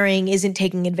person you're marrying isn't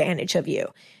taking advantage of you.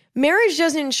 Marriage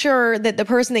doesn't ensure that the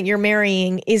person that you're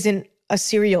marrying isn't a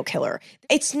serial killer.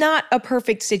 It's not a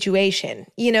perfect situation.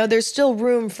 There's still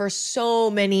room for so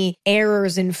many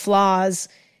errors and flaws.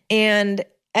 And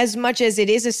as much as it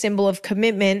is a symbol of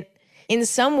commitment, in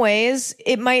some ways,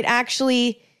 it might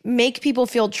actually make people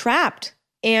feel trapped.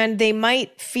 And they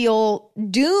might feel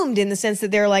doomed in the sense that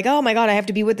they're like, oh my God, I have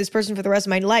to be with this person for the rest of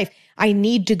my life. I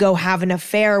need to go have an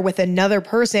affair with another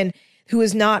person who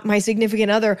is not my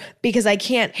significant other because I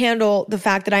can't handle the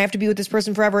fact that I have to be with this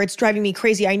person forever. It's driving me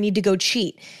crazy. I need to go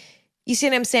cheat. You see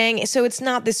what I'm saying? So it's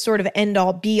not this sort of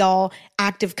end-all, be-all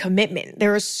act of commitment.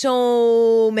 There are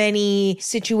so many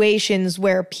situations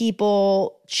where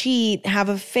people cheat, have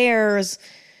affairs,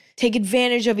 take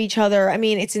advantage of each other. I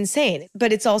mean, it's insane,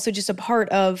 but it's also just a part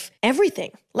of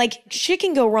everything. Like, shit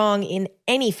can go wrong in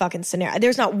any fucking scenario.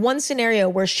 There's not one scenario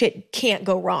where shit can't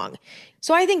go wrong.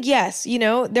 So I think, yes,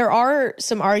 there are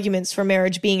some arguments for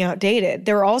marriage being outdated.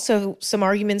 There are also some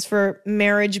arguments for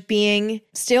marriage being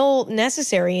still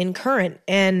necessary and current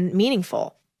and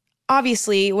meaningful.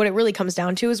 Obviously, what it really comes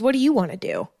down to is, what do you want to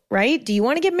do, right? Do you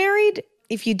want to get married?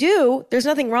 If you do, there's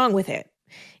nothing wrong with it.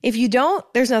 If you don't,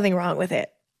 there's nothing wrong with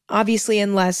it. Obviously,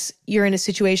 unless you're in a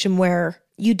situation where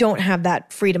you don't have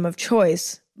that freedom of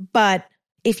choice. But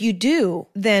if you do,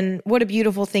 then what a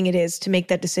beautiful thing it is to make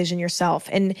that decision yourself.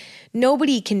 And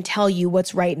nobody can tell you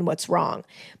what's right and what's wrong.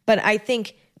 But I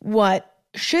think what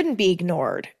shouldn't be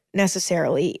ignored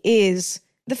necessarily is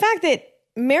the fact that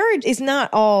marriage is not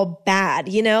all bad.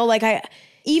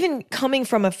 Even coming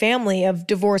from a family of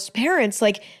divorced parents,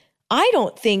 I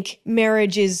don't think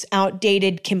marriage is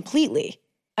outdated completely.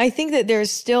 I think that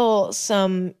there's still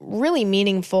some really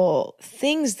meaningful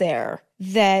things there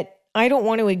that I don't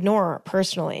want to ignore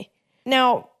personally.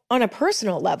 Now, on a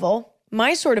personal level,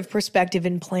 my sort of perspective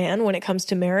and plan when it comes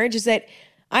to marriage is that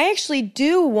I actually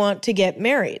do want to get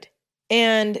married.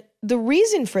 And the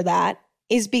reason for that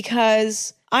is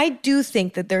because I do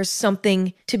think that there's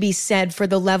something to be said for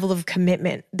the level of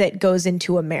commitment that goes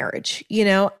into a marriage.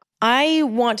 I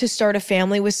want to start a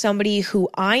family with somebody who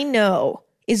I know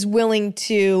is willing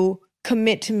to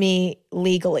commit to me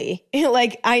legally.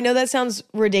 I know that sounds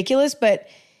ridiculous, but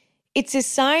it's a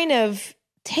sign of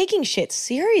taking shit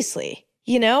seriously.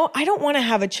 I don't want to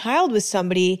have a child with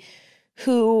somebody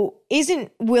who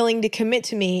isn't willing to commit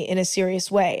to me in a serious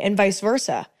way, and vice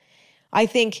versa. I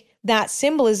think that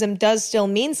symbolism does still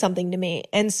mean something to me.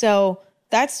 And so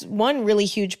that's one really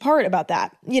huge part about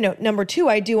that. Number two,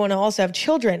 I do want to also have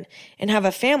children and have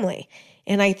a family.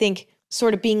 And I think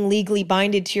sort of being legally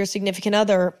binded to your significant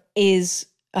other is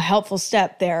a helpful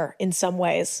step there in some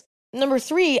ways. Number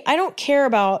three, I don't care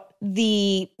about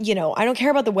the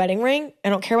wedding ring. I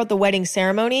don't care about the wedding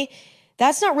ceremony.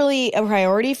 That's not really a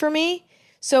priority for me.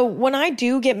 So when I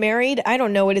do get married, I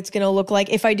don't know what it's going to look like.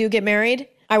 If I do get married,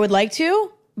 I would like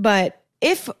to, but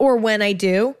if or when I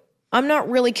do, I'm not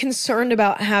really concerned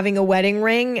about having a wedding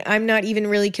ring. I'm not even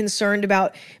really concerned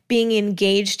about being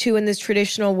engaged to in this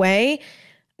traditional way.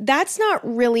 That's not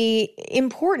really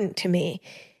important to me.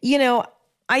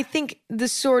 I think the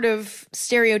sort of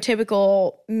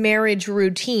stereotypical marriage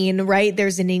routine, right?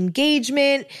 There's an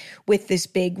engagement with this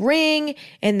big ring,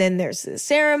 and then there's the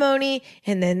ceremony,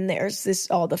 and then there's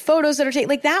all the photos that are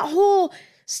taken. That whole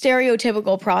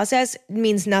stereotypical process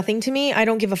means nothing to me. I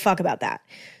don't give a fuck about that.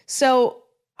 So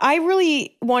I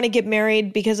really want to get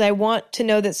married because I want to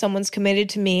know that someone's committed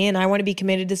to me, and I want to be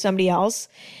committed to somebody else.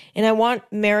 And I want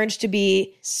marriage to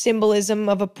be symbolism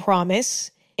of a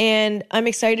promise. And I'm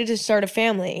excited to start a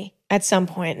family at some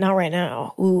point. Not right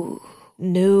now. Ooh,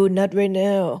 no, not right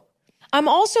now. I'm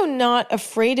also not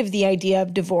afraid of the idea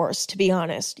of divorce, to be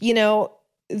honest.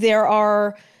 There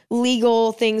are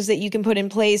legal things that you can put in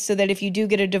place so that if you do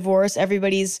get a divorce,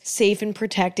 everybody's safe and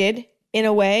protected in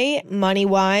a way,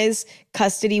 money-wise,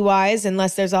 custody-wise,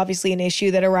 unless there's obviously an issue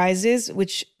that arises,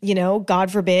 which,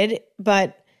 God forbid.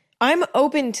 But I'm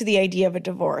open to the idea of a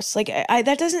divorce. Like,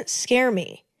 that doesn't scare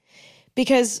me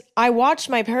because I watched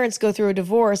my parents go through a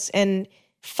divorce and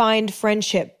find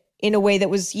friendship in a way that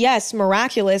was, yes,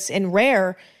 miraculous and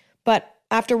rare. But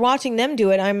after watching them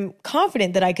do it, I'm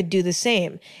confident that I could do the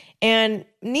same. And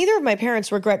neither of my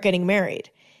parents regret getting married.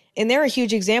 And they're a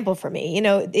huge example for me. You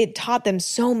know, it taught them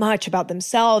so much about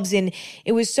themselves, and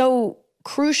it was so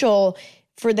crucial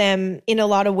for them in a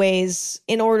lot of ways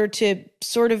in order to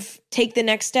sort of take the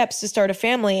next steps to start a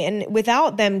family. And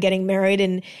without them getting married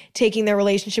and taking their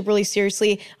relationship really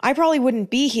seriously, I probably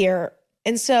wouldn't be here.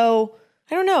 And so,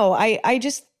 I don't know.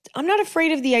 I'm not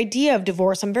afraid of the idea of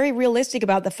divorce. I'm very realistic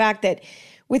about the fact that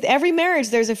with every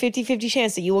marriage, there's a 50-50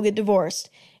 chance that you will get divorced.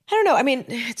 I don't know. I mean,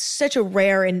 it's such a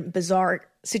rare and bizarre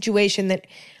situation that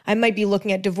I might be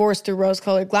looking at divorce through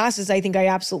rose-colored glasses. I think I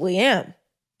absolutely am.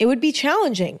 It would be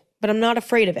challenging, but I'm not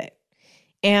afraid of it.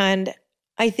 And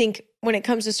I think when it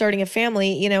comes to starting a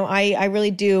family, you know, I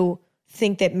really do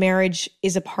think that marriage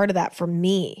is a part of that for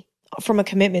me from a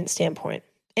commitment standpoint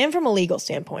and from a legal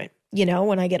standpoint. You know,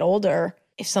 when I get older,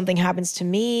 if something happens to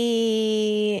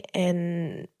me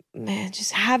and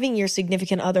just having your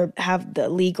significant other have the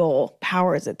legal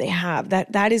powers that they have,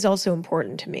 that is also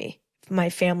important to me. My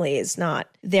family is not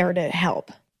there to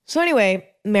help. So anyway,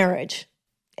 marriage.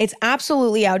 It's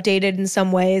absolutely outdated in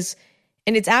some ways,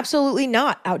 and it's absolutely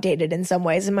not outdated in some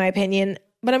ways, in my opinion.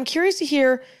 But I'm curious to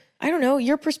hear, I don't know,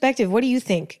 your perspective. What do you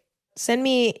think? Send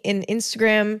me an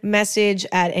Instagram message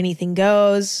at Anything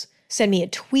Goes. Send me a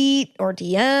tweet or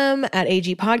DM at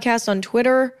AG Podcast on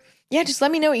Twitter. Yeah, just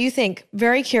let me know what you think.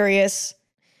 Very curious.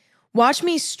 Watch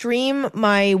me stream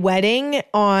my wedding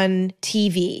on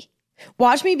TV.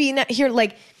 Watch me be here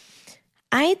like,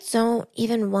 I don't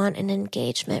even want an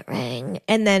engagement ring.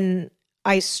 And then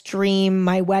I stream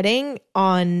my wedding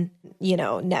on, you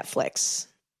know, Netflix.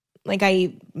 Like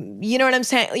you know what I'm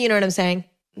saying? You know what I'm saying?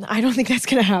 I don't think that's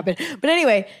going to happen. But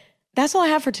anyway, that's all I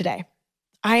have for today.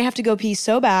 I have to go pee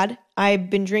so bad. I've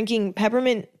been drinking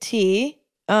peppermint tea.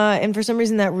 And for some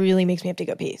reason, that really makes me have to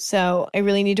go pee. So I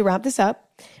really need to wrap this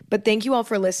up. But thank you all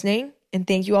for listening. And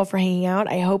thank you all for hanging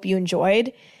out. I hope you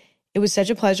enjoyed. It was such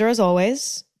a pleasure as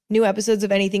always. New episodes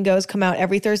of Anything Goes come out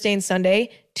every Thursday and Sunday.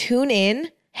 Tune in,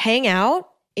 hang out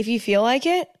if you feel like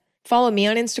it. Follow me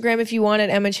on Instagram if you want at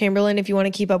Emma Chamberlain, if you want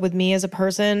to keep up with me as a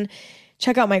person.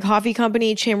 Check out my coffee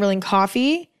company, Chamberlain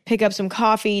Coffee. Pick up some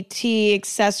coffee, tea,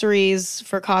 accessories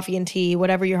for coffee and tea,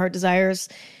 whatever your heart desires.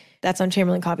 That's on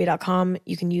chamberlaincoffee.com.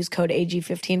 You can use code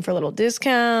AG15 for a little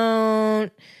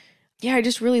discount. Yeah, I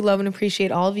just really love and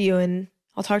appreciate all of you, and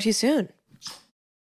I'll talk to you soon.